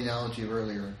love the analogy of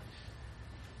earlier,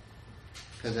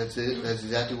 because that's it. That's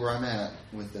exactly where I'm at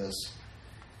with this.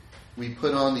 We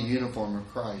put on the uniform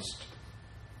of Christ.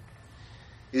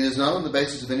 It is not on the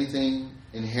basis of anything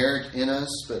inherent in us,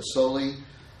 but solely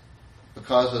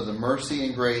because of the mercy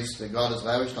and grace that God has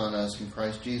lavished on us in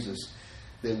Christ Jesus,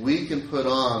 that we can put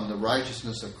on the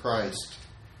righteousness of Christ.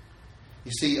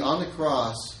 You see, on the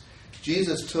cross,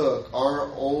 Jesus took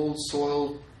our old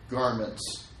soiled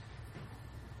garments.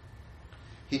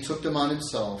 He took them on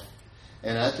himself,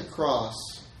 and at the cross,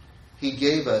 he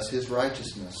gave us his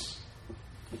righteousness.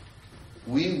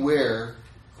 We wear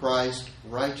Christ's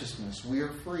righteousness. We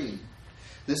are free.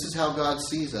 This is how God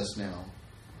sees us now.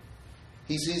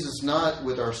 He sees us not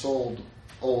with our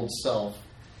old self.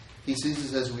 He sees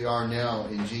us as we are now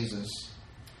in Jesus.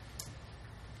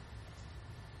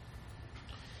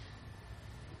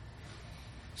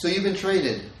 So you've been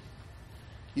traded.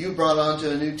 You brought onto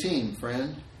a new team,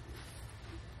 friend.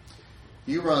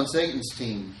 You were on Satan's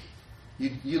team.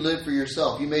 You live for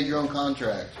yourself. You made your own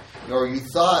contract. Or you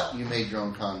thought you made your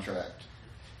own contract.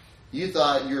 You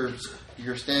thought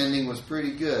your standing was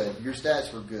pretty good. Your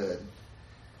stats were good.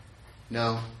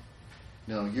 No,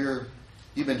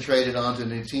 you've been traded onto a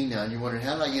new team now, and you're wondering,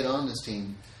 how did I get on this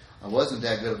team? I wasn't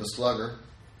that good of a slugger.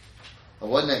 I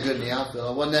wasn't that good in the outfield.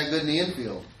 I wasn't that good in the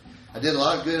infield. I did a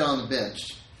lot of good on the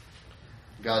bench.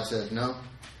 God says, no,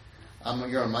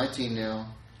 you're on my team now.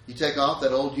 You take off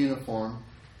that old uniform,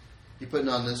 you're putting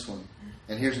on this one,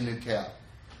 and here's a new cap.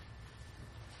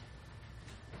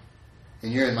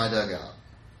 And you're in my dugout.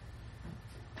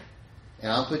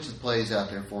 And I'll put the plays out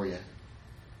there for you.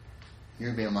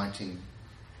 You're going to be on my team.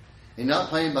 And you're not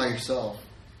playing by yourself.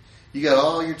 You got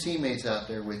all your teammates out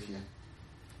there with you.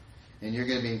 And you're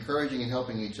going to be encouraging and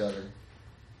helping each other.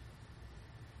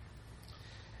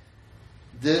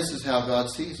 This is how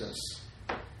God sees us.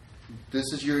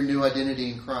 This is your new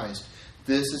identity in Christ.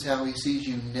 This is how He sees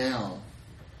you now.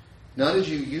 Not as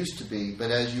you used to be,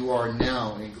 but as you are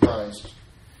now in Christ.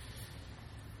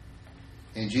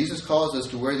 And Jesus calls us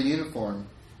to wear the uniform.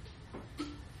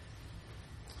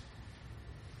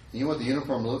 You know what the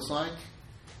uniform looks like?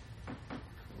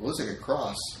 It looks like a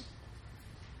cross.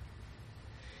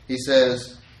 He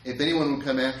says, if anyone would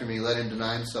come after me, let him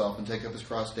deny himself and take up his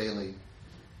cross daily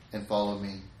and follow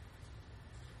me.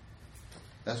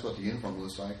 That's what the uniform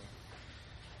looks like.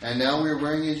 And now we're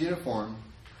wearing His uniform.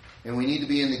 And we need to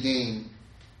be in the game.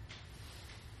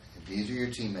 And these are your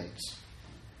teammates.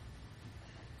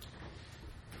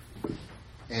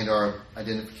 And our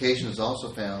identification is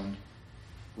also found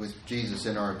with Jesus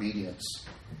in our obedience.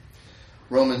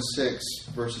 Romans 6,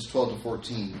 verses 12 to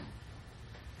 14.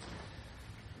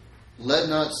 Let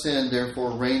not sin,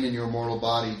 therefore, reign in your mortal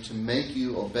body to make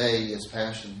you obey its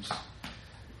passions.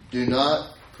 Do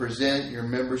not present your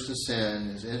members to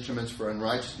sin as instruments for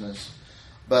unrighteousness,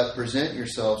 but present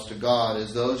yourselves to God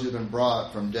as those who have been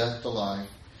brought from death to life,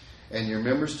 and your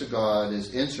members to God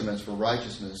as instruments for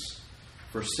righteousness.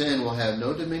 For sin will have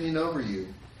no dominion over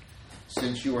you,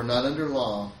 since you are not under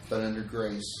law, but under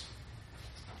grace.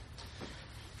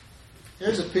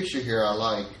 There's a picture here I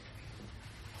like.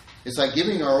 It's like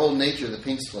giving our old nature the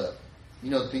pink slip.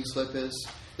 You know what the pink slip is?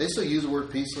 They still use the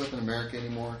word pink slip in America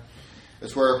anymore.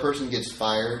 It's where a person gets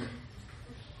fired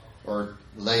or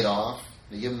laid off.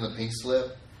 They give them the pink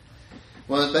slip.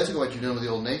 Well, that's basically what you're doing with the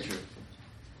old nature.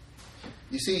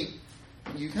 You see,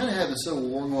 you kind of have the civil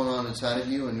war going on inside of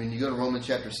you, and when you go to Romans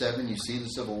chapter 7, you see the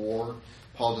civil war.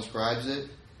 Paul describes it.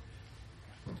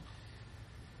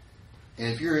 And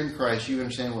if you're in Christ, you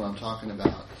understand what I'm talking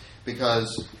about.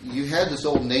 Because you had this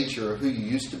old nature of who you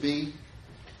used to be.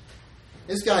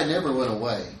 This guy never went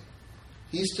away.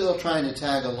 He's still trying to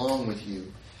tag along with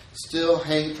you. Still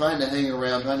trying to hang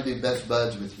around, trying to be best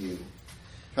buds with you.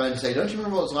 Trying to say, don't you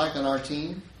remember what it was like on our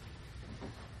team?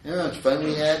 You know how much fun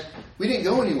we had? We didn't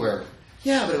go anywhere.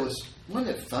 Yeah, but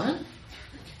wasn't it fun?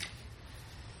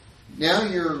 Now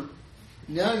you're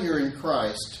in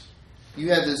Christ.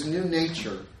 You have this new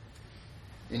nature.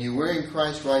 And you're wearing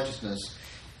Christ's righteousness.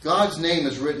 God's name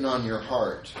is written on your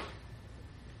heart.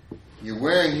 You're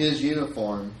wearing His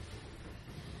uniform.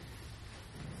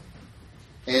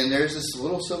 And there's this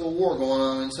little civil war going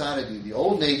on inside of you. The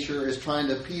old nature is trying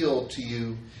to appeal to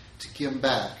you to come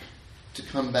back. To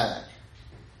come back.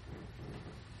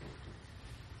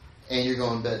 And you're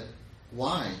going, but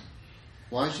why?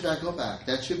 Why should I go back?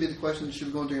 That should be the question that should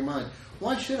be going through your mind.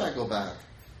 Why should I go back?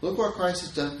 Look what Christ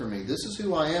has done for me. This is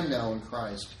who I am now in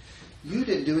Christ. You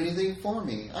didn't do anything for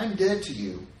me. I'm dead to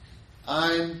you.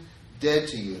 I'm dead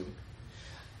to you.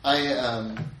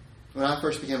 When I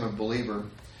first became a believer,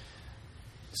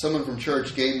 someone from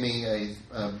church gave me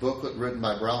a booklet written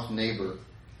by Ralph Neighbor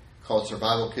called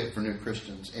Survival Kit for New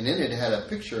Christians. And in it had a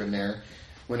picture in there.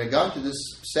 When it got to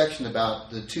this section about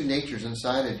the two natures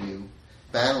inside of you,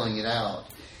 battling it out,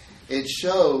 it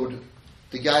showed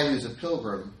the guy who's a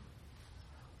pilgrim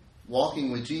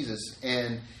walking with Jesus,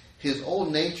 and his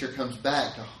old nature comes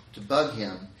back to bug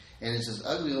him, and it's this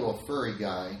ugly little furry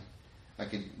guy,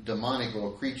 like a demonic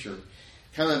little creature,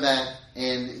 coming back,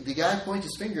 and the guy points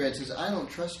his finger and says, I don't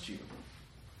trust you.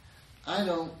 I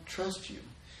don't trust you.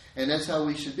 And that's how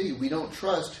we should be. We don't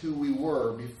trust who we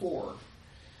were before.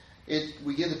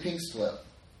 We get the pink slip.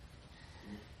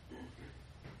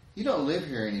 You don't live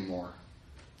here anymore.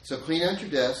 So clean out your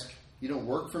desk. You don't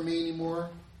work for me anymore.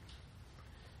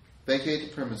 Vacate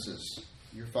the premises.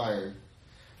 You're fired.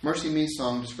 Mercy Me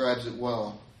song describes it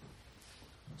well.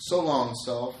 So long,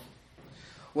 self.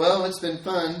 Well, it's been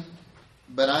fun,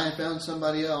 but I have found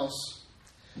somebody else.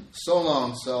 So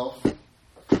long, self.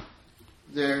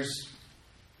 There's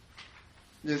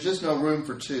just no room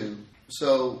for two.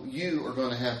 So you are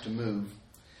going to have to move.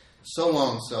 So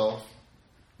long, self.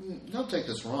 Don't take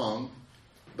this wrong,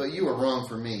 but you are wrong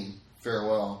for me.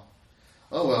 Farewell.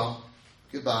 Oh well,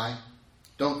 goodbye.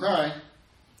 Don't cry.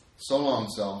 So long,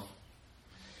 self.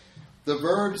 The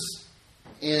verbs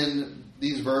in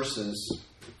these verses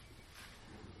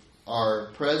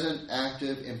are present,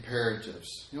 active,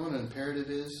 imperatives. You know what an imperative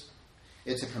is?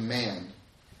 It's a command.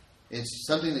 It's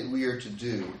something that we are to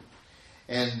do.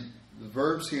 And the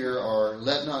verbs here are,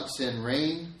 let not sin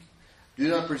reign. Do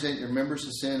not present your members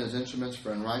to sin as instruments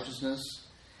for unrighteousness.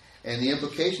 And the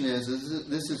implication is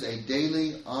this is a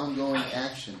daily, ongoing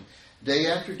action. Day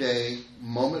after day,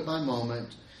 moment by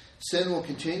moment, sin will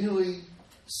continually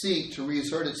seek to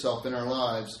reassert itself in our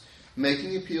lives,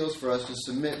 making appeals for us to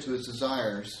submit to its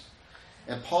desires.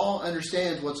 And Paul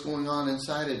understands what's going on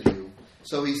inside of you.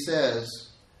 So he says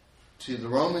to the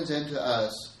Romans and to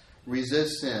us,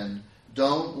 resist sin.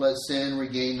 Don't let sin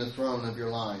regain the throne of your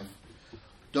life.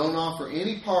 Don't offer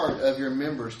any part of your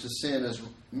members to sin as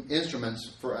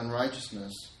instruments for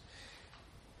unrighteousness.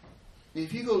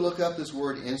 If you go look up this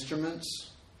word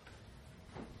instruments,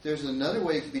 there's another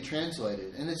way it could be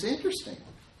translated. And it's interesting.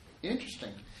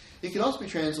 It could also be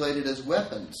translated as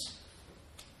weapons.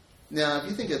 Now, if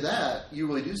you think of that, you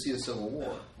really do see a civil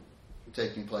war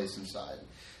taking place inside.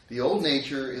 The old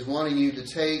nature is wanting you to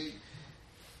take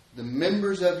the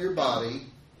members of your body,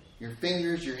 your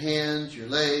fingers, your hands, your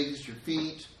legs, your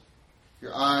feet,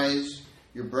 your eyes,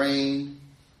 your brain,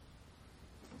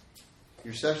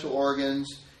 your sexual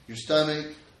organs, your stomach,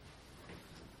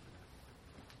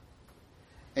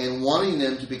 and wanting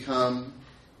them to become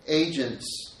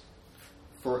agents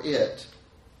for it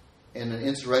and an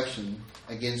insurrection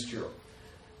against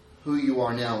who you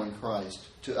are now in Christ,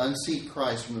 to unseat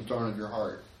Christ from the throne of your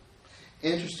heart.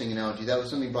 Interesting analogy. That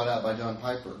was something brought out by John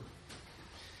Piper.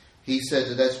 He said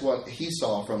that that's what he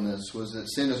saw from this, was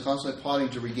that sin is constantly plotting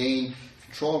to regain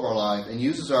control of our life and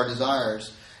uses our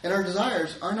desires. And our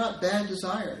desires are not bad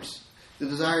desires. The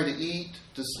desire to eat,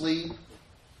 to sleep,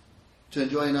 to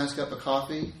enjoy a nice cup of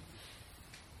coffee,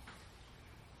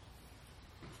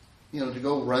 to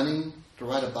go running, to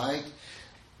ride a bike.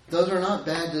 Those are not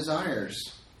bad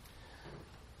desires.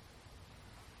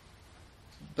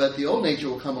 But the old nature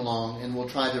will come along and will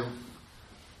try to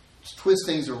twist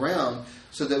things around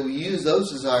so that we use those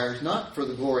desires not for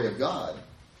the glory of God,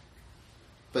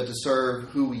 but to serve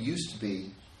who we used to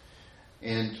be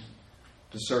and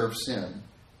to serve sin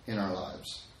in our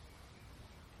lives.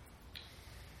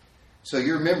 So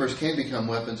your members can become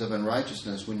weapons of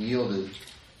unrighteousness when yielded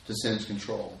to sin's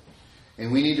control.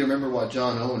 And we need to remember what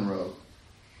John Owen wrote.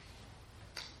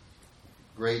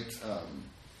 Great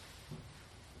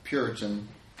Puritan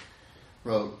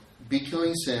wrote, be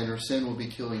killing sin or sin will be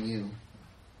killing you.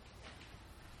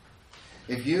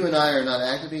 If you and I are not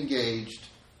actively engaged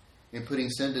in putting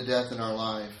sin to death in our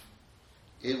life,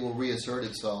 it will reassert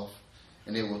itself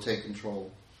and it will take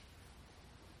control.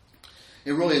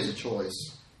 It really is a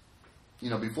choice.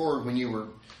 Before, when you were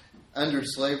under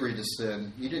slavery to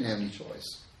sin, you didn't have any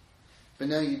choice. But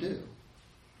now you do.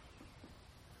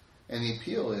 And the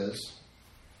appeal is,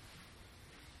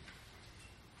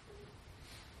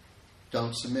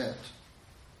 don't submit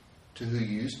to who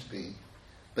you used to be,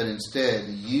 but instead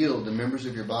yield the members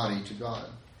of your body to God.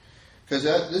 Because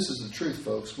this is the truth,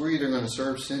 folks. We're either going to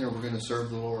serve sin or we're going to serve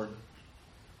the Lord.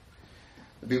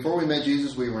 Before we met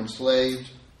Jesus, we were enslaved.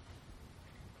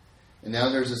 And now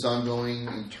there's this ongoing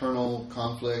internal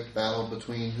conflict, battle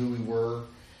between who we were,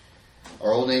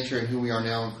 our old nature, and who we are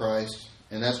now in Christ.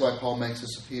 And that's why Paul makes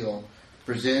this appeal.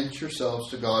 Present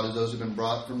yourselves to God as those who have been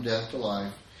brought from death to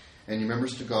life, and your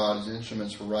members to God as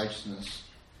instruments for righteousness.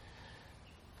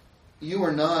 You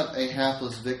are not a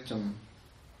hapless victim,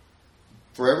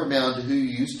 forever bound to who you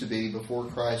used to be before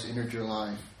Christ entered your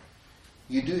life.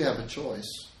 You do have a choice.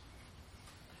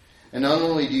 And not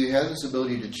only do you have this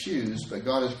ability to choose, but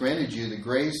God has granted you the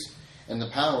grace and the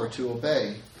power to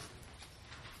obey.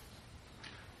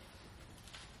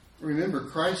 Remember,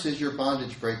 Christ is your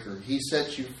bondage breaker. He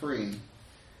sets you free.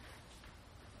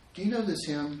 Do you know this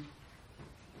hymn?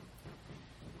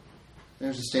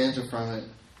 There's a stanza from it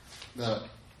that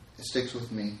sticks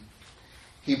with me.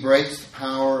 He breaks the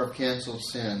power of canceled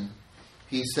sin.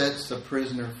 He sets the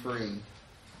prisoner free.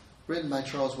 Written by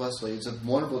Charles Wesley. It's a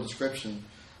wonderful description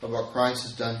of what Christ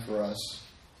has done for us.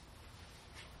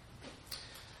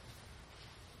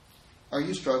 Are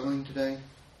you struggling today?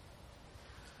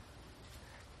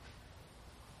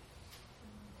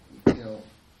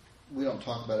 We don't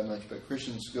talk about it much, but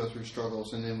Christians go through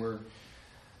struggles, and then we're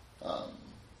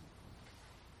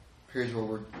periods where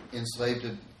we're enslaved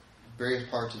to various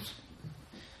parts of.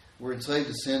 We're enslaved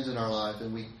to sins in our life,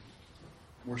 and we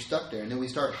we're stuck there. And then we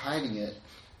start hiding it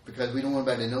because we don't want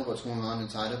anybody to know what's going on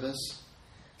inside of us.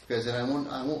 Because then I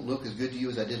won't look as good to you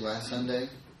as I did last Sunday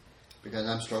because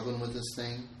I'm struggling with this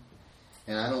thing.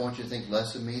 And I don't want you to think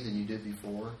less of me than you did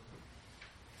before.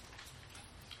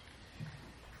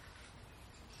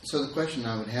 So the question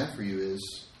I would have for you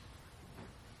is,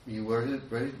 are you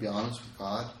ready to be honest with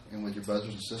God and with your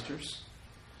brothers and sisters?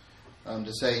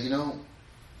 To say,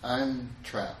 I'm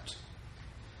trapped.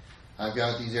 I've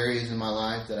got these areas in my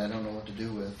life that I don't know what to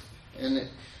do with. And it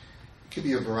could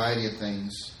be a variety of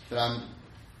things. But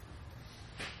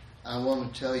I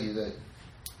want to tell you that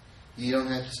you don't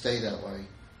have to stay that way.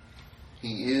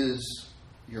 He is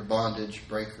your bondage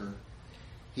breaker.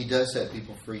 He does set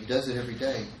people free. He does it every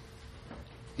day.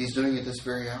 He's doing it this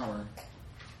very hour.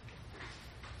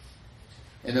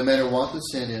 And no matter what the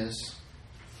sin is,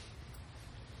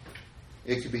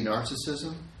 it could be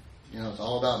narcissism. It's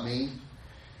all about me.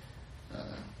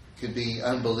 It could be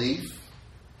unbelief,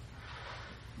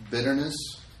 bitterness,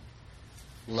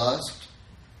 lust,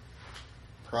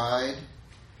 pride,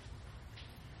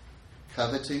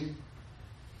 coveting.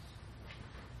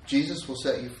 Jesus will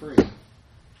set you free.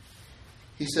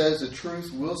 He says the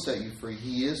truth will set you free.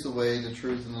 He is the way, the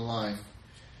truth, and the life.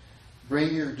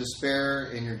 Bring your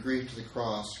despair and your grief to the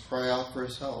cross. Cry out for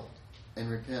His help and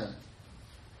repent.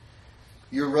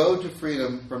 Your road to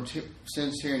freedom from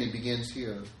sin's tyranny begins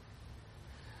here.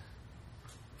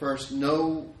 First,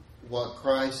 know what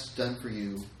Christ has done for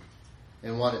you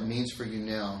and what it means for you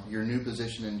now, your new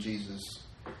position in Jesus.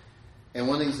 And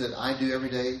one of the things that I do every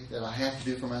day, that I have to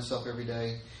do for myself every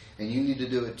day, and you need to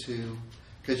do it too,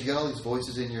 because you got all these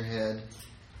voices in your head,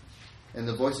 and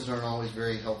the voices aren't always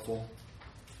very helpful.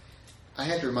 I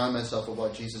have to remind myself of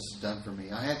what Jesus has done for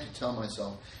me. I have to tell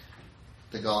myself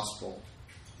the gospel.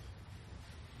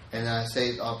 And then I say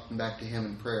it often back to Him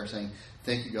in prayer, saying,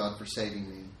 thank you, God, for saving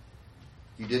me.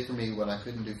 You did for me what I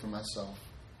couldn't do for myself.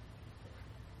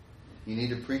 You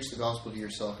need to preach the gospel to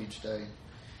yourself each day.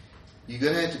 You're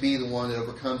going to have to be the one that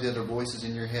overcomes the other voices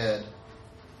in your head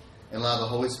and allow the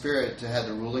Holy Spirit to have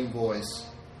the ruling voice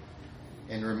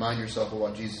and remind yourself of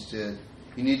what Jesus did.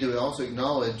 You need to also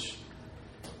acknowledge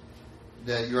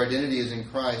that your identity is in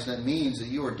Christ. And that means that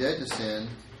you are dead to sin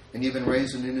and you've been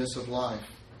raised in newness of life.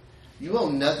 You owe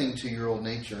nothing to your old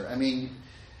nature. I mean,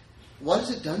 what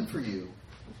has it done for you?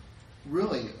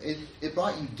 Really, it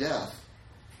brought you death.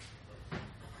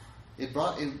 It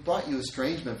brought you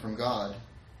estrangement from God.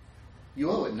 You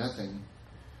owe it nothing.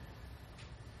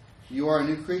 You are a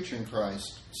new creature in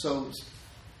Christ. So,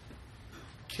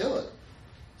 kill it.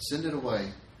 Send it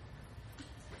away.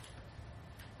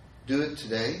 Do it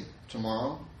today,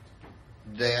 tomorrow,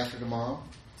 the day after tomorrow.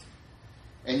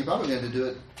 And you're probably going to do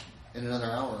it in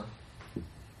another hour.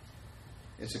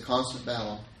 It's a constant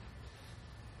battle,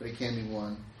 but it can be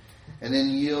won. And then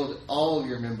yield all of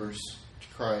your members to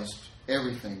Christ,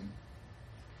 everything.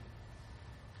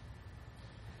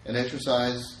 And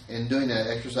in doing that,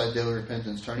 exercise daily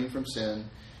repentance, turning from sin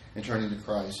and turning to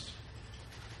Christ.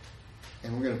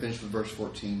 And we're going to finish with verse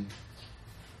 14.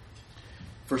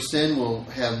 For sin will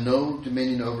have no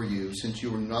dominion over you, since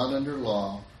you are not under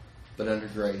law, but under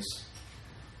grace.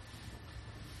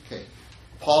 Okay.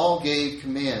 Paul gave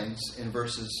commands in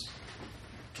verses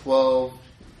 12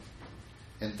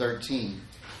 and 13.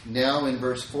 Now in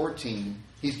verse 14,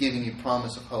 he's giving you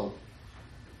promise of hope.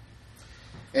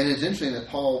 And it's interesting that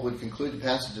Paul would conclude the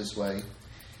passage this way.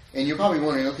 And you're probably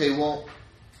wondering,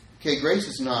 grace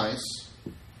is nice.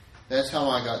 That's how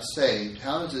I got saved.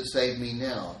 How does it save me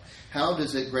now? How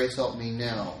does grace help me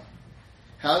now?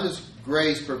 How does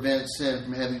grace prevent sin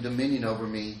from having dominion over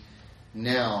me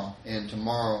now and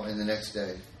tomorrow and the next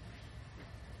day?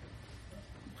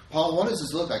 Paul, what does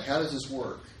this look like? How does this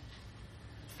work?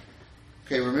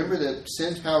 Okay, remember that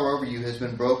sin's power over you has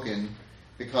been broken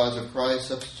because of Christ's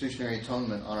substitutionary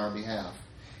atonement on our behalf.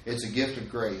 It's a gift of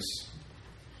grace.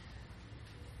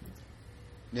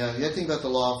 Now, you have to think about the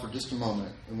law for just a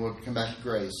moment, and we'll come back to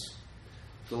grace.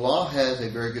 The law has a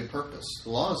very good purpose. The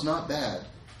law is not bad.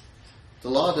 The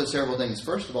law does several things.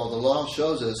 First of all, the law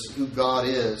shows us who God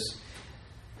is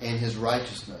and His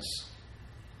righteousness.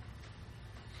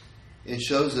 It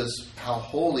shows us how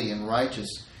holy and righteous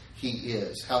He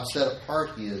is, how set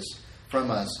apart He is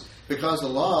from us. Because the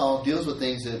law deals with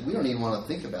things that we don't even want to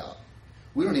think about.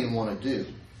 We don't even want to do.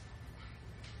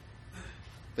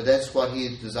 But that's what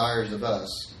He desires of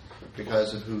us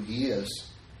because of who He is.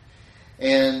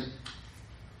 And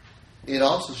it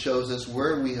also shows us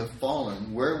where we have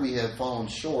fallen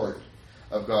short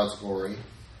of God's glory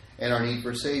and our need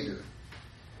for a Savior.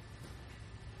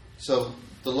 So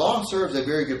the law serves a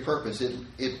very good purpose.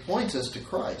 It points us to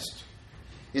Christ.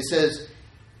 It says,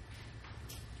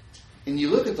 And you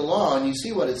look at the law and you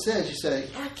see what it says. You say,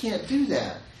 I can't do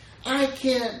that. I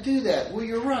can't do that. Well,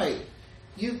 you're right.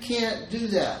 You can't do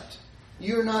that.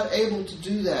 You're not able to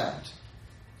do that.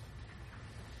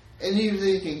 And you're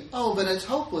thinking, oh, but it's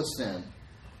hopeless then.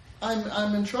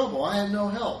 I'm in trouble. I have no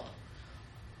help.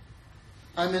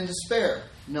 I'm in despair.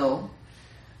 No.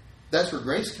 That's where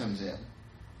grace comes in.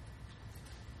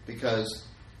 Because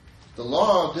the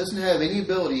law doesn't have any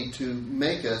ability to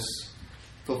make us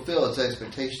fulfill its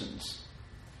expectations.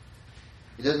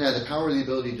 It doesn't have the power or the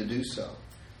ability to do so.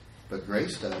 But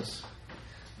grace does.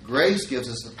 Grace gives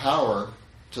us the power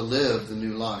to live the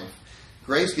new life.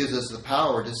 Grace gives us the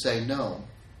power to say no.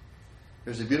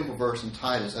 There's a beautiful verse in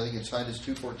Titus, I think it's Titus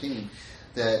 2:14,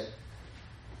 that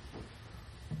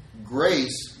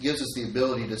grace gives us the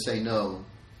ability to say no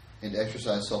and to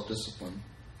exercise self-discipline.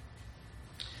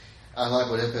 I like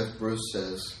what F.F. Bruce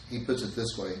says. He puts it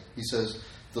this way. He says,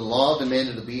 the law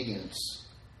demanded obedience,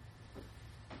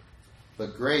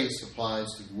 but grace applies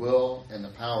the will and the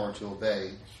power to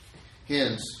obey.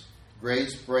 Hence,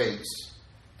 grace breaks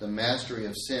the mastery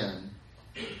of sin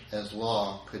as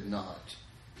law could not.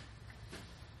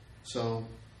 So,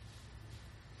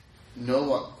 know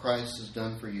what Christ has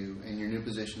done for you in your new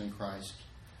position in Christ.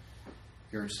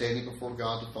 You're standing before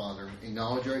God the Father.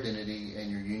 Acknowledge your identity and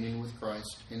your union with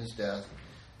Christ in His death,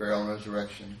 burial, and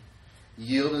resurrection.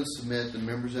 Yield and submit the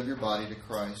members of your body to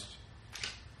Christ.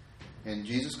 And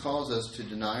Jesus calls us to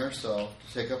deny ourselves,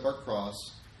 to take up our cross,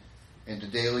 and to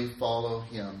daily follow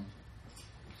Him.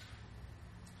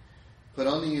 Put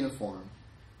on the uniform.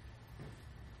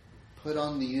 Put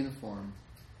on the uniform.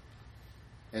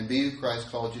 And be who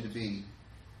Christ called you to be.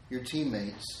 Your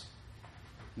teammates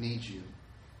need you.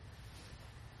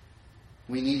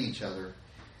 We need each other.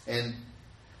 And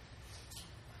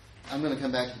I'm going to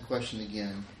come back to the question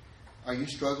again. Are you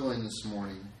struggling this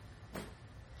morning?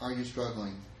 Are you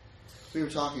struggling? We were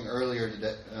talking earlier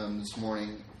today, this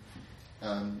morning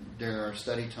during our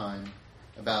study time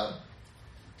about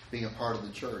being a part of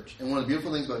the church. And one of the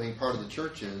beautiful things about being part of the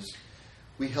church is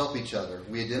we help each other.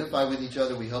 We identify with each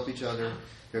other. We help each other.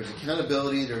 There's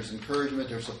accountability. There's encouragement.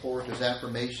 There's support. There's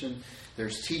affirmation.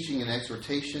 There's teaching and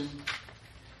exhortation.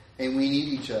 And we need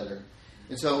each other.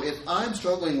 And so if I'm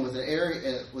struggling with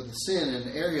a sin in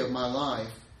an area of my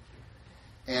life,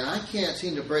 and I can't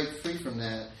seem to break free from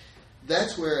that,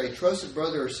 that's where a trusted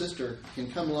brother or sister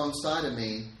can come alongside of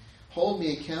me, hold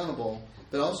me accountable,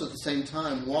 but also at the same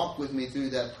time walk with me through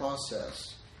that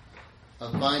process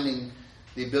of finding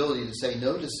the ability to say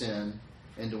no to sin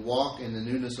and to walk in the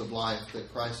newness of life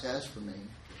that Christ has for me.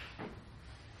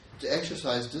 To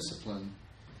exercise discipline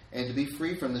and to be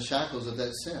free from the shackles of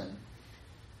that sin.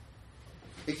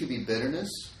 It could be bitterness.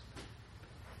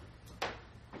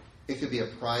 It could be a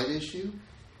pride issue.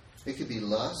 It could be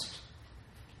lust.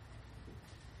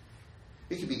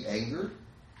 It could be anger.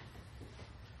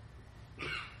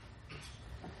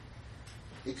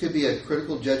 It could be a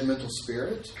critical, judgmental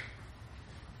spirit.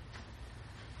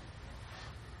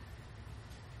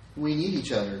 We need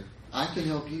each other. I can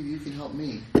help you. You can help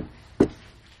me.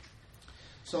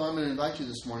 So I'm going to invite you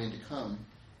this morning to come,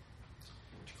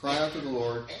 to cry out to the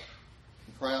Lord,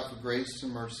 and cry out for grace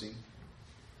and mercy,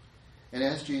 and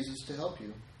ask Jesus to help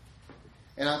you.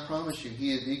 And I promise you,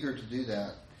 He is eager to do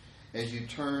that as you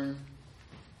turn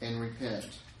and repent,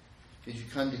 as you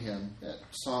come to Him. That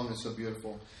song is so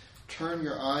beautiful. Turn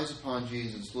your eyes upon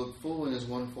Jesus, look full in His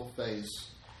wonderful face,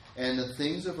 and the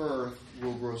things of earth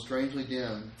will grow strangely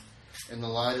dim in the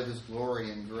light of His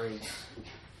glory and grace.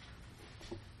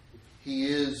 He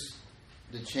is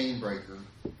the chain breaker.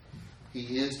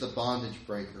 He is the bondage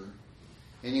breaker.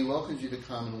 And He welcomes you to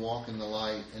come and walk in the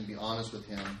light and be honest with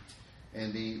Him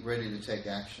and be ready to take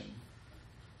action.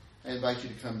 I invite you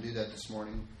to come and do that this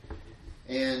morning.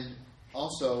 And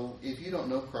also, if you don't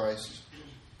know Christ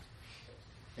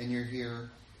and you're here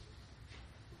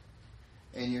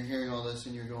and you're hearing all this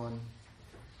and you're going,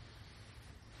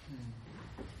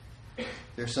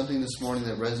 there's something this morning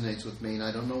that resonates with me and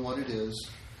I don't know what it is.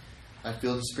 I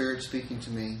feel the Spirit speaking to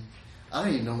me. I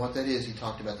don't even know what that is. He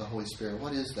talked about the Holy Spirit.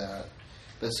 What is that?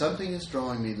 But something is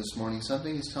drawing me this morning.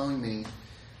 Something is telling me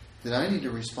that I need to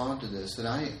respond to this. That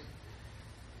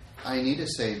I need a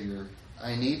Savior.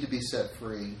 I need to be set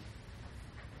free.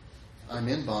 I'm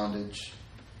in bondage.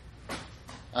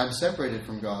 I'm separated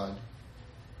from God.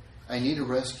 I need a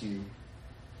rescue.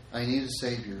 I need a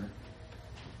Savior.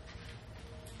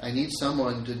 I need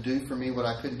someone to do for me what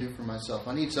I couldn't do for myself.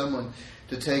 I need someone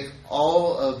to take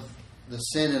all of the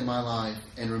sin in my life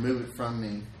and remove it from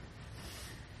me.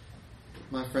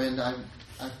 My friend, I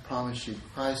promise you,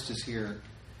 Christ is here.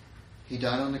 He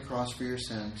died on the cross for your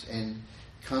sins. And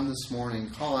come this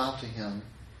morning, call out to Him.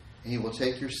 And He will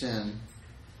take your sin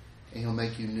and He'll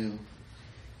make you new.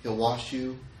 He'll wash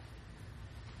you,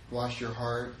 wash your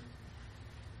heart.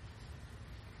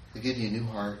 He'll give you a new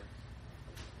heart.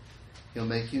 He'll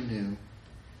make you new.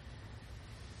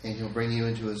 And He'll bring you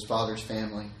into His Father's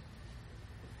family.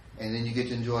 And then you get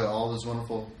to enjoy all those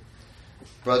wonderful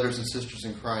brothers and sisters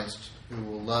in Christ who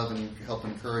will love and help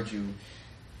encourage you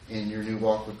in your new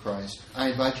walk with Christ. I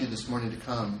invite you this morning to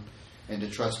come and to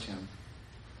trust Him.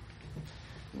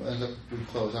 As we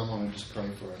close, I want to just pray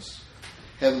for us.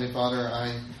 Heavenly Father,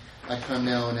 I come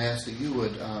now and ask that you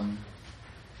would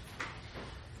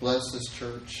bless this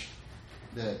church,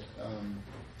 that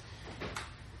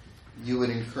you would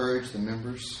encourage the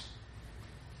members.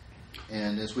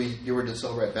 And as we get ready to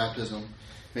celebrate baptism,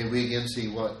 may we again see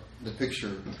what the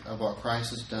picture of what Christ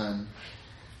has done.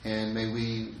 And may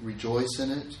we rejoice in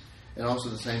it, and also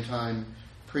at the same time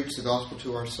preach the gospel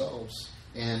to ourselves,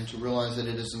 and to realize that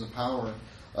it is in the power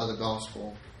of the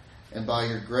gospel and by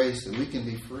your grace that we can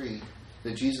be free,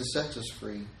 that Jesus sets us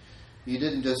free. You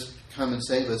didn't just come and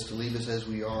save us to leave us as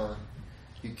we are.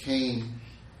 You came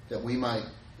that we might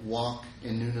walk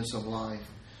in newness of life,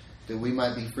 that we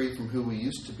might be free from who we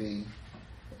used to be,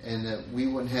 and that we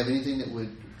wouldn't have anything that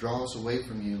would draw us away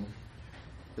from you,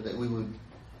 but that we would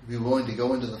be willing to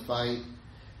go into the fight,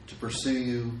 to pursue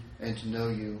you, and to know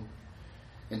you,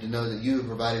 and to know that you have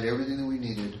provided everything that we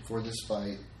needed for this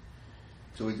fight,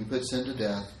 so we can put sin to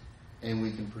death, and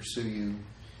we can pursue you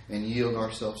and yield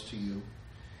ourselves to you.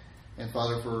 And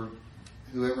Father, for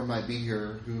whoever might be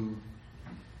here who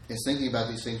is thinking about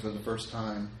these things for the first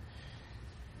time,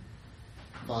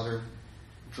 Father,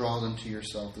 draw them to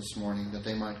yourself this morning, that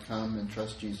they might come and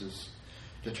trust Jesus,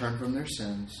 to turn from their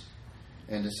sins,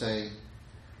 and to say,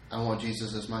 I want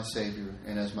Jesus as my Savior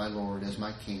and as my Lord, as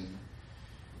my King,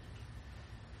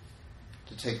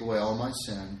 to take away all my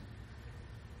sin,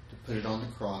 to put it on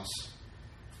the cross,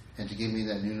 and to give me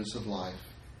that newness of life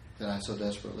that I so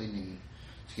desperately need,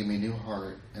 to give me a new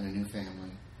heart and a new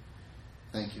family.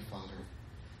 Thank you, Father.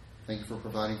 Thank you for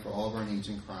providing for all of our needs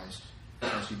in Christ.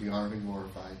 As you be honored and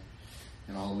glorified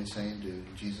in all that we say and do.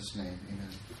 In Jesus' name, amen.